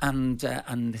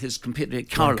and his compatriot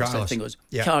Carlos, I think it was,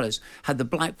 Carlos, had the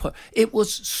black... It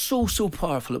was so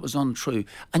powerful, it was untrue.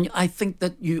 And I think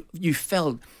that you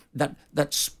felt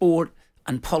that sport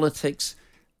and politics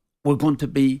were going to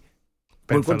be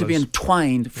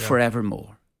entwined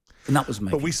forevermore. And that was me.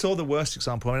 But we saw the worst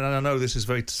example, and I know this is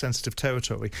very sensitive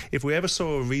territory. If we ever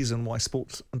saw a reason why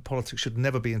sports and politics should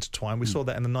never be intertwined, we saw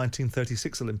that in the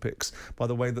 1936 Olympics, by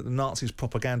the way that the Nazis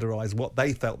propagandised what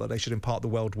they felt that they should impart the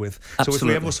world with. Absolutely. So if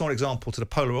we ever saw an example to the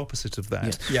polar opposite of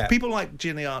that, people like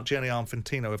Gianni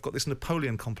Infantino have got this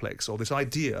Napoleon complex, or this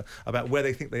idea about where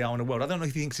they think they are in the world. I don't know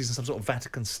if he thinks he's in some sort of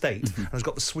Vatican state and has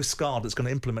got the Swiss Guard that's going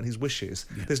to implement his wishes.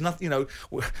 There's nothing,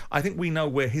 I think we know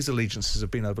where his allegiances have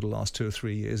been over the last 2 or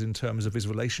 3 years in terms of his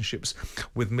relationships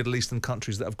with Middle Eastern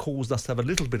countries that have caused us to have a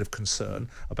little bit of concern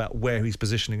about where he's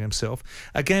positioning himself.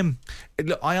 Again,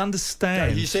 look, I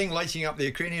understand... Are you saying lighting up the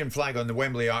Ukrainian flag on the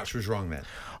Wembley Arch was wrong then?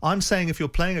 I'm saying if you're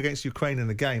playing against Ukraine in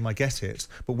a game, I get it.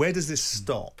 But where does this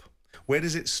stop? Where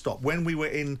does it stop? When we were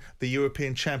in the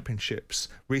European Championships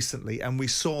recently and we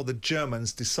saw the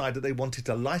Germans decide that they wanted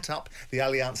to light up the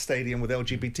Allianz Stadium with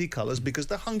LGBT colours because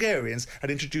the Hungarians had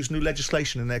introduced new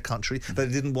legislation in their country that they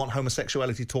didn't want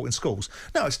homosexuality taught in schools.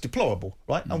 Now, it's deplorable,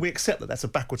 right? And we accept that that's a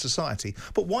backward society.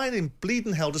 But why in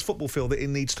bleeding hell does football feel that it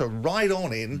needs to ride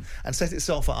on in and set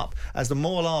itself up as the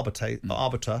moral arbiter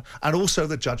and also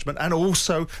the judgment and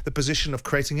also the position of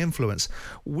creating influence?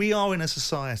 We are in a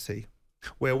society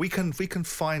where we can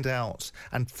find out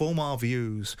and form our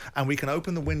views, and we can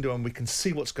open the window and we can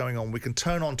see what's going on. We can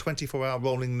turn on 24-hour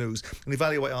rolling news and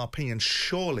evaluate our opinions.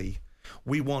 Surely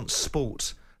we want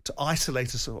sport to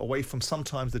isolate us away from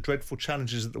sometimes the dreadful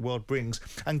challenges that the world brings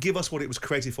and give us what it was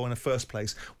created for in the first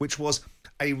place, which was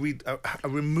a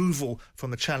removal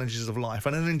from the challenges of life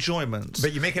and an enjoyment.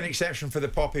 But you make an exception for the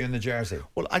poppy and the jersey.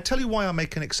 Well, I tell you why I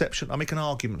make an exception. I make an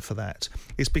argument for that.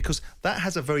 It's because that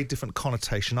has a very different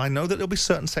connotation. I know that there'll be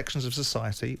certain sections of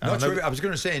society. I was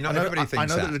going to say, not everybody thinks that. I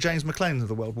know that the James McLeans of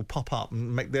the world will pop up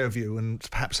and make their view and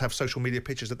perhaps have social media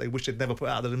pictures that they wish they'd never put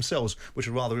out there themselves, which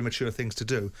are rather immature things to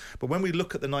do. But when we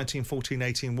look at the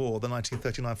 1914-18 war, the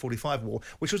 1939-45 war,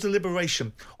 which was the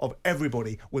liberation of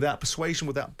everybody without persuasion,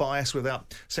 without bias, without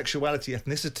sexuality,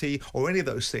 ethnicity, or any of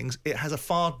those things, it has a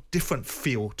far different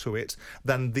feel to it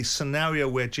than the scenario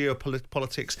where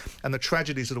geopolitics and the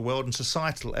tragedies of the world and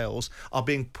societal ills are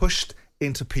being pushed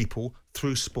into people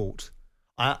through sport.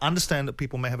 I understand that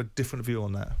people may have a different view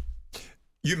on that.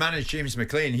 You managed James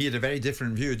McLean. He had a very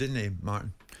different view, didn't he,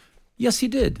 Martin? Yes, he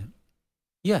did.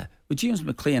 Yeah, but James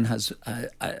McLean has...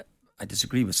 I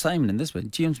disagree with Simon in this way.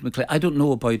 James McLean, I don't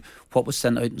know about what was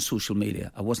sent out in social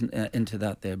media. I wasn't into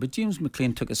that there. But James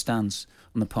McLean took a stance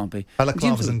on the Pompey.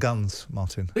 Balaclavas and guns,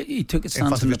 Martin. He took a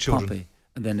stance on the Pompey.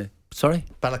 And then, sorry?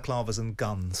 Balaclavas and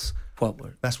guns. What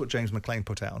word? That's what James McLean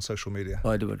put out on social media.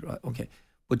 Oh, I do it, right, okay.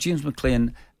 But James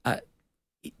McLean,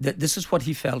 this is what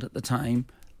he felt at the time,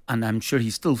 and I'm sure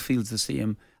he still feels the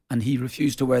same, and he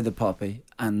refused to wear the poppy,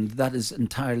 and that is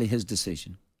entirely his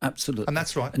decision. Absolutely. And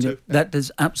that's right, and too. That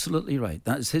is absolutely right.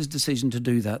 That is his decision to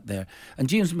do that there. And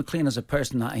James McLean, as a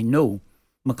person that I know,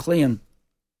 McLean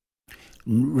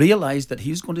realised that he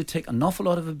was going to take an awful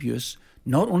lot of abuse,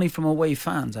 not only from away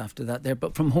fans after that there,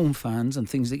 but from home fans and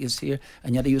things that you see here,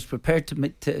 and yet he was prepared to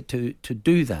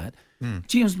do that.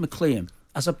 James McLean,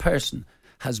 as a person,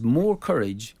 has more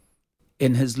courage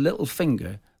in his little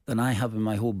finger than I have in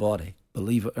my whole body,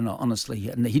 believe it or not, honestly.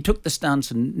 And he took the stance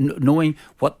and knowing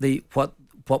what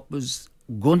was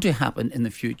going to happen in the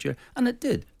future, and it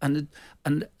did. And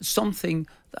something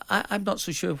that I'm not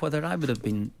so sure whether I would have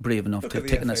been brave enough to have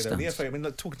taken a stance. The FA, I mean,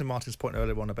 talking to Martin's point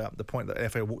earlier on about the point that the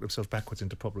FA walked themselves backwards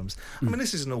into problems. I mean,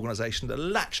 this is an organisation that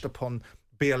latched upon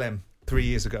BLM 3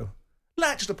 years ago.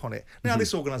 Latched upon it. Now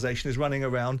this organisation is running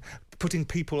around putting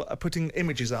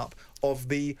images up of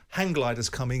the hang gliders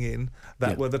coming in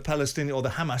that were the Palestinian or the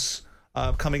Hamas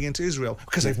coming into Israel,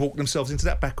 because they've walked themselves into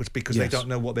that backwards because they don't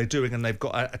know what they're doing, and they've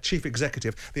got a chief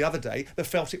executive the other day that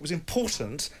felt it was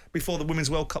important before the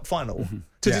Women's World Cup final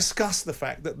to discuss the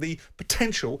fact that the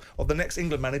potential of the next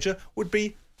England manager would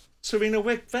be Serena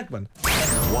Wegman.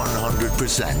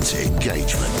 100%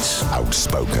 engagement.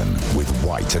 Outspoken with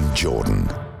White and Jordan.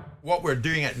 What we're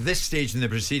doing at this stage in the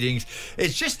proceedings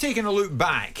is just taking a look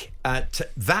back at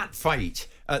that fight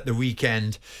at the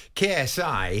weekend.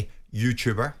 KSI,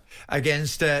 YouTuber,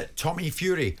 against Tommy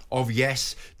Fury of,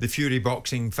 yes, the Fury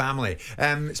boxing family.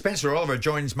 Spencer Oliver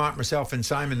joins Mark, myself and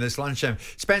Simon this lunchtime.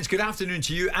 Spence, good afternoon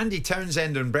to you. Andy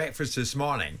Townsend on Breakfast this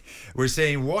morning were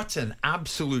saying, what an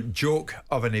absolute joke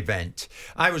of an event.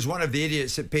 I was one of the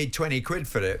idiots that paid 20 quid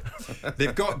for it.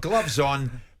 They've got gloves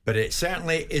on, but it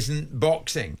certainly isn't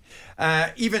boxing.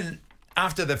 Even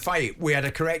after the fight, we had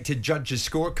a corrected judge's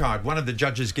scorecard. One of the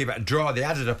judges gave it a draw. They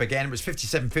added up again. It was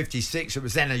 57-56. It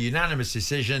was then a unanimous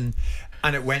decision,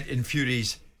 and it went in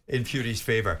Fury's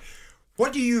favour.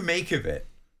 What do you make of it?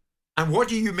 And what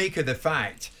do you make of the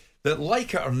fact that,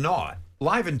 like it or not,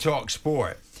 Live and Talk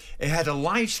Sport, it had a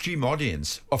live stream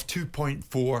audience of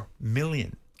 2.4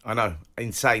 million? I know,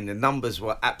 insane. The numbers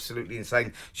were absolutely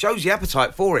insane. Shows your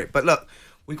appetite for it. But look,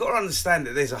 we've got to understand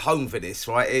that there's a home for this,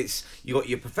 right? You got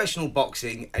your professional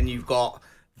boxing, and you've got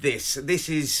this. This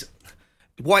is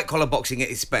white collar boxing at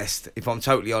its best. If I'm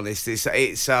totally honest, it's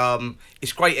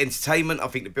great entertainment. I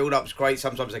think the build up's great.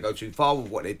 Sometimes they go too far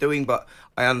with what they're doing, but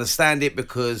I understand it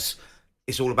because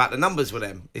it's all about the numbers with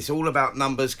them. It's all about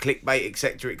numbers, clickbait,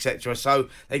 etc., etc. So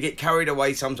they get carried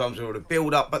away sometimes with the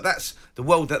build up, but that's the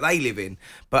world that they live in.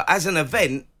 But as an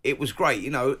event, it was great. You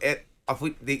know, I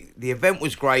think the event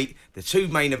was great. The two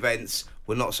main events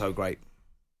were not so great.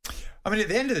 I mean, at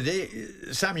the end of the day,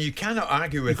 Sammy, you cannot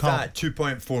argue with that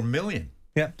 2.4 million.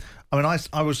 Yeah. I mean,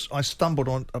 I stumbled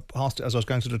on past it as I was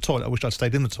going to the toilet. I wish I'd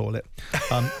stayed in the toilet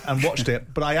and watched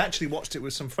it. But I actually watched it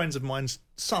with some friends of mine's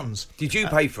sons. Did you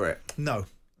pay for it? No.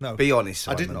 Be honest,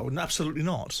 Simon. I didn't. Absolutely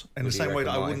not. In the same way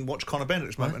that I wouldn't watch Conor Bennett at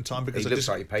this moment in time because it looks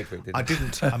like you paid for it, didn't I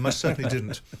didn't. I most certainly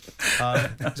didn't.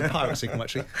 It's a pirate sequel,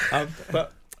 actually.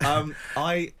 But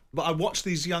I watch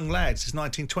these young lads, these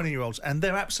 19, 20-year-olds, and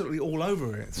they're absolutely all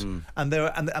over it. And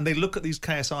they look at these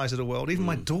KSIs of the world. Even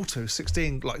my daughter, who's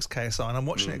 16, likes KSI, and I'm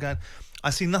watching it going,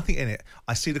 I see nothing in it.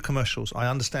 I see the commercials. I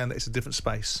understand that it's a different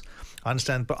space. I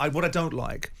understand, but what I don't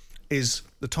like is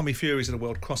the Tommy Furies of the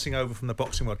world crossing over from the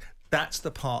boxing world. That's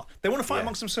the part. They want to fight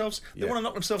amongst themselves. They want to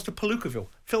knock themselves to Palookaville.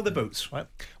 Fill their boots, right?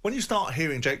 When you start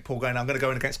hearing Jake Paul going, I'm going to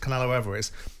go in against Canelo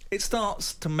Alvarez, it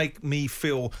starts to make me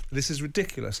feel this is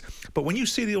ridiculous. But when you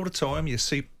see the auditorium, you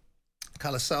see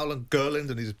Calasal and Gerland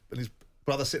and his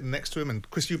brother sitting next to him, and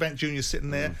Chris Eubank Jr.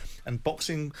 sitting there, and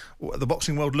the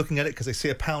boxing world looking at it because they see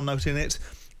a pound note in it.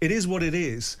 It is what it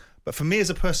is. But for me, as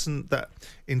a person that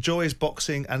enjoys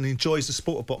boxing and enjoys the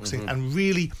sport of boxing and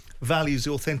really values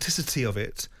the authenticity of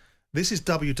it, this is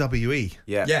WWE.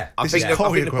 Yeah. I think the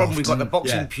problem we've got, the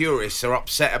boxing purists are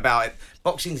upset about it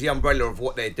boxing's the umbrella of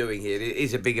what they're doing here. It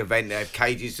is a big event. They have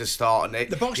cages to start, and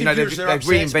The boxing they've viewers are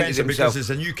upset, reinvented Spencer, because themselves. there's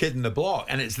a new kid in the block,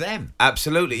 and it's them.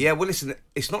 Absolutely, yeah. Well, listen,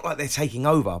 it's not like they're taking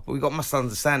over, but must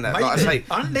understand that. Might Like I be, say,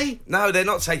 aren't they? No, they're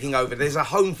not taking over. There's a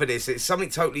home for this. It's something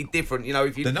totally different. You know,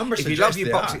 if you The numbers if you suggest love your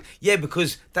they boxing, are. yeah,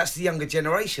 because that's the younger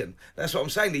generation. That's what I'm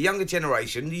saying. The younger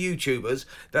generation, the YouTubers,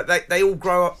 that they all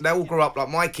grow up. They all grow up like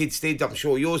my kids did. I'm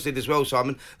sure yours did as well,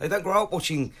 Simon. They don't grow up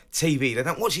watching TV. They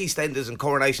don't watch EastEnders and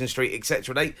Coronation Street,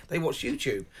 etc. They watch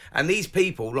YouTube. And these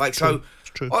people, like, so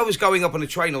I was going up on the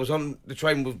train. I was on the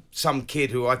train with some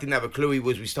kid who I didn't have a clue he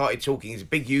was. We started talking. He's a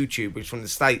big YouTuber. He's from the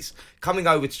States, coming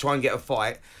over to try and get a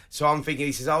fight. So I'm thinking,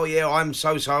 he says, oh yeah, I'm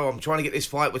so-so. I'm trying to get this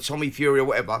fight with Tommy Fury or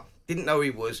whatever. Didn't know who he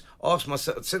was.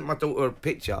 Sent my daughter a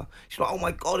picture. She's like, oh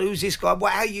my God, who's this guy? How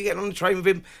are you getting on the train with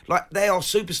him? Like, they are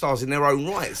superstars in their own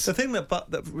rights. The thing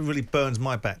that really burns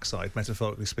my backside,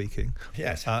 metaphorically speaking,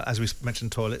 yes, as we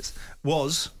mentioned toilets,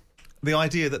 was the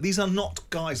idea that these are not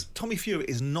guys. Tommy Fury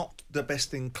is not the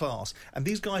best in class, and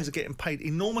these guys are getting paid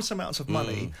enormous amounts of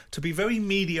money to be very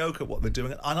mediocre at what they're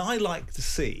doing. And I like to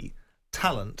see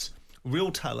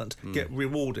real talent get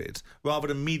rewarded rather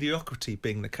than mediocrity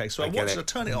being the case. So I watch it, I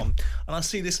turn it on, and I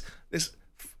see this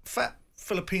fat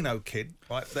Filipino kid,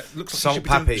 right, that looks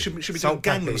like he should be doing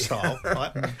Gangnam Style,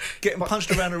 right, getting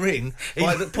punched around a ring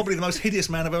by probably the most hideous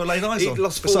man I've ever laid eyes on. He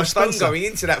lost 4 stone going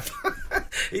into that fight.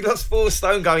 He lost 4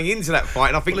 stone going into that fight,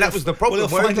 and I think that was the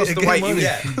problem. Where he lost the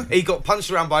weight, he got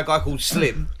punched around by a guy called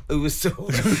Slim, who was tall.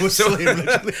 But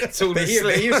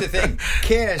here's the thing: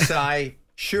 KSI,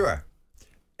 sure,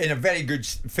 in a very good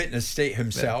fitness state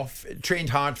himself,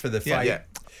 trained hard for the fight.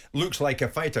 Looks like a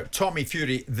fighter. Tommy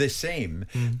Fury, the same.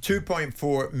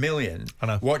 2.4 million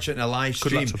watching a live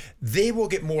stream. They will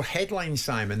get more headlines,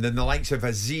 Simon, than the likes of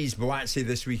Aziz Bouatsi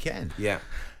this weekend. Yeah.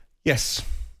 Yes,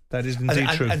 that is indeed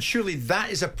true. And surely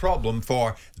that is a problem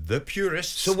for the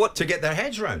purists to get their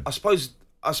heads around. I suppose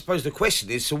the question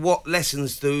is, so what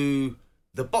lessons do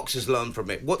the boxers learn from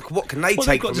it? What can they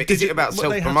take from it? Is it about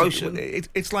self-promotion?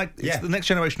 It's like the next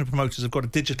generation of promoters have got to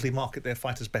digitally market their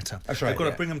fighters better. That's right. They've got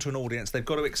to bring them to an audience. They've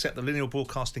got to accept that linear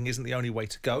broadcasting isn't the only way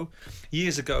to go.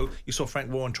 Years ago, you saw Frank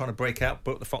Warren trying to break out,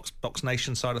 broke the Fox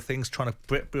Nation side of things, trying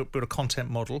to build a content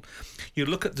model. You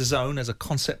look at DAZN as a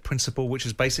concept principle, which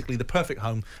is basically the perfect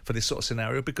home for this sort of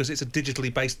scenario because it's a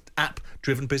digitally based,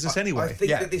 app-driven business anyway. I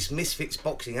think that this Misfits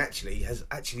boxing has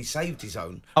actually saved his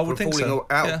own I would from think falling so.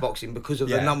 out of boxing because of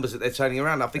the numbers that they're turning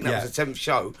around. I think that was the 10th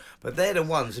show, but they're the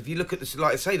ones. If you look at this,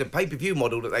 like I say, the pay-per-view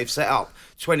model that they've set up,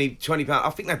 £20. I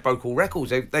think they broke all records.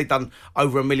 They've done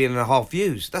over 1.5 million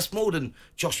views. That's more than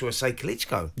Joshua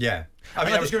Klitschko. Yeah.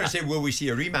 I was going to say, will we see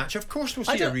a rematch? Of course, we'll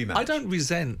see a rematch. I don't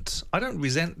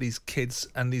resent these kids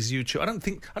and these YouTubers. I don't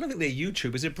think they're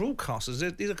YouTubers. They're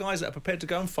broadcasters. These are guys that are prepared to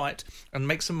go and fight and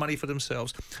make some money for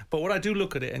themselves. But what I do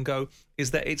look at it and go is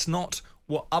that it's not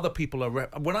what other people are.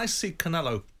 When I see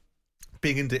Canelo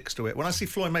being indexed to it, when I see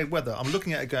Floyd Mayweather, I'm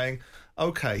looking at it going,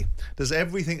 okay, does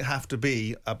everything have to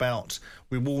be about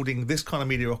rewarding this kind of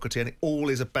mediocrity and it all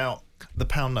is about the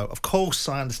pound note? Of course,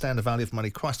 I understand the value of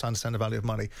money. Christ, I understand the value of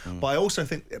money. But I also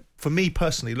think, for me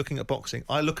personally, looking at boxing,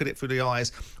 I look at it through the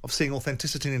eyes of seeing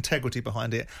authenticity and integrity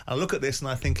behind it. I look at this and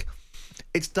I think,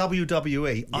 it's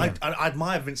WWE. Yeah. I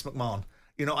admire Vince McMahon.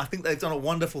 You know, I think they've done a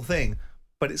wonderful thing.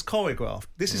 But it's choreographed.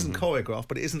 This isn't choreographed,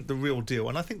 but it isn't the real deal.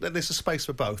 And I think that there's a space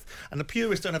for both. And the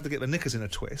purists don't have to get their knickers in a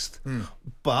twist.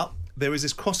 But there is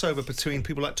this crossover between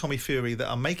people like Tommy Fury that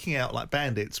are making out like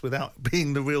bandits without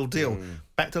being the real deal.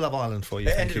 Back to Love Island for you.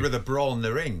 It ended with a brawl in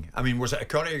the ring. I mean, was it a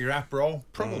choreographed brawl?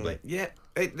 Probably. Yeah.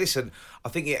 Listen, I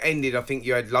think it ended. I think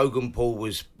you had Logan Paul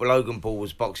was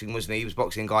boxing, wasn't he? He was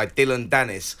boxing guy Dylan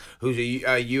Dennis, who's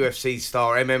a UFC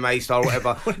star, MMA star,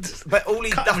 whatever. But all he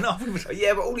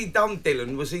done,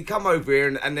 Dylan, was he come over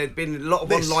here and there'd been a lot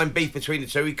of online beef between the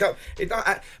two.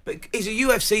 But he's a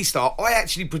UFC star. I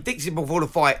actually predicted before the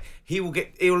fight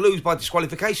he'll lose by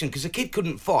disqualification because the kid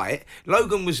couldn't fight.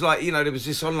 Logan was like, there was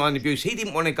this online abuse. He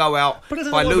didn't want to go out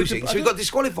by losing, so he got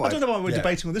disqualified. I don't know why we're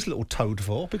debating with this little toad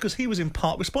for, because he was in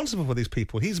part responsible for these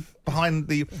people. He's behind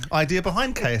the idea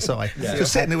behind KSI.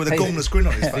 Just sitting there with a gormless grin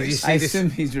on his face. I assume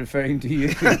he's referring to you.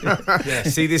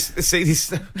 See this abuse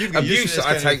that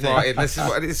I take, Martin.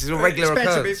 This is a regular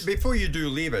occurrence. Before you do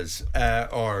leave us,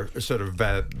 or sort of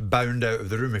bound out of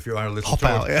the room if you are a little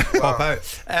hop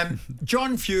out.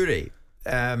 John Fury,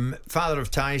 father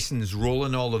of Tyson's role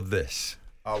in all of this.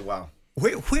 Oh wow.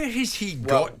 Where has he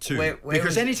got to?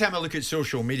 Because anytime I look at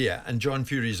social media and John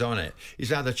Fury's on it,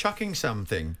 he's either chucking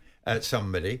something at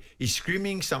somebody. He's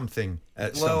screaming something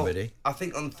at somebody. I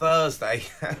think on Thursday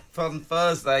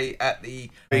at the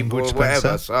Greenwood or whatever.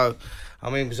 Spencer. So, I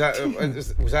mean, was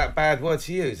that a bad word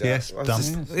to use? Yes,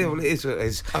 dumb. Yeah, well, it is what it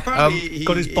is. Apparently, he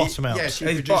got his bottom out. Yes, he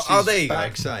His produced there his you go.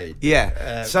 backside.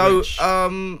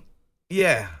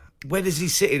 Yeah. Where does he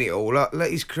sit in it all?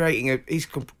 He's creating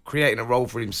a role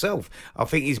for himself. I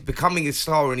think he's becoming a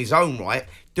star in his own right,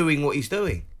 doing what he's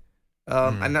doing,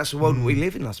 and that's the world we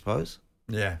live in, I suppose.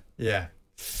 Yeah.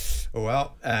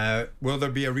 Well, will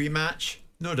there be a rematch?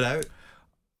 No doubt.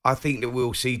 I think that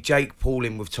we'll see Jake Paul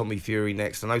in with Tommy Fury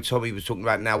next. I know Tommy was talking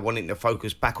about now wanting to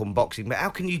focus back on boxing, but how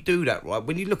can you do that, right?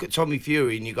 When you look at Tommy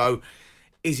Fury and you go,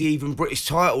 is he even British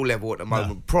title level at the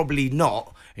moment? No. Probably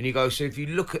not. And you go, so if you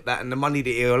look at that and the money that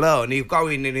he'll earn, he'll go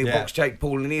in and he'll box Jake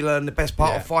Paul and he'll earn the best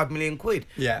part of £5 million.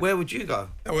 Yeah. Where would you go?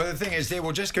 Well, the thing is, they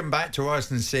will just come back to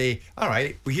us and say, all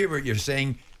right, we hear what you're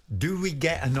saying. Do we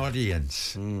get an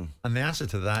audience? And the answer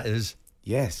to that is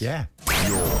yes. Yeah.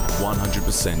 Your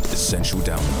 100% essential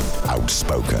download.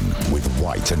 Outspoken with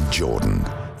White and Jordan.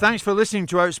 Thanks for listening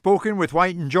to Outspoken with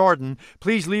White and Jordan.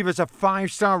 Please leave us a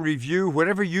 5-star review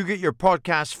wherever you get your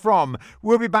podcasts from.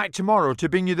 We'll be back tomorrow to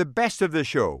bring you the best of the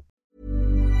show.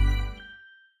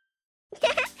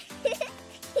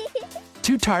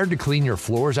 Too tired to clean your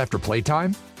floors after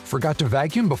playtime? Forgot to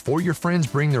vacuum before your friends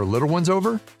bring their little ones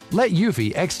over? Let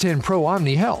Eufy X10 Pro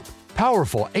Omni help.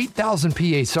 Powerful 8,000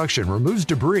 PA suction removes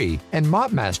debris, and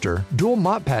MopMaster dual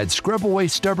mop pads scrub away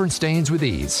stubborn stains with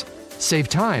ease. Save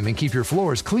time and keep your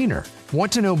floors cleaner.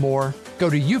 Want to know more? Go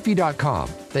to eufy.com,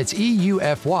 that's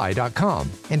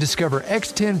EUFY.com, and discover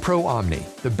X10 Pro Omni,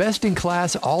 the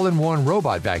best-in-class all-in-one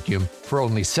robot vacuum for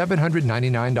only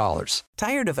 $799.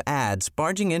 Tired of ads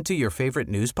barging into your favorite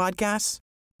news podcasts?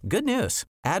 Good news.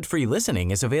 Ad-free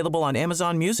listening is available on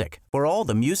Amazon Music for all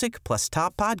the music plus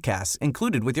top podcasts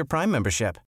included with your Prime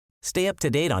membership. Stay up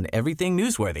to date on everything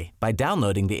newsworthy by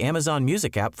downloading the Amazon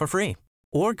Music app for free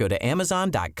or go to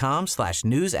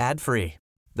amazon.com/news ad free.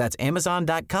 That's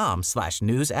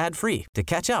amazon.com/news ad free to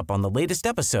catch up on the latest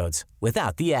episodes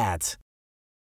without the ads.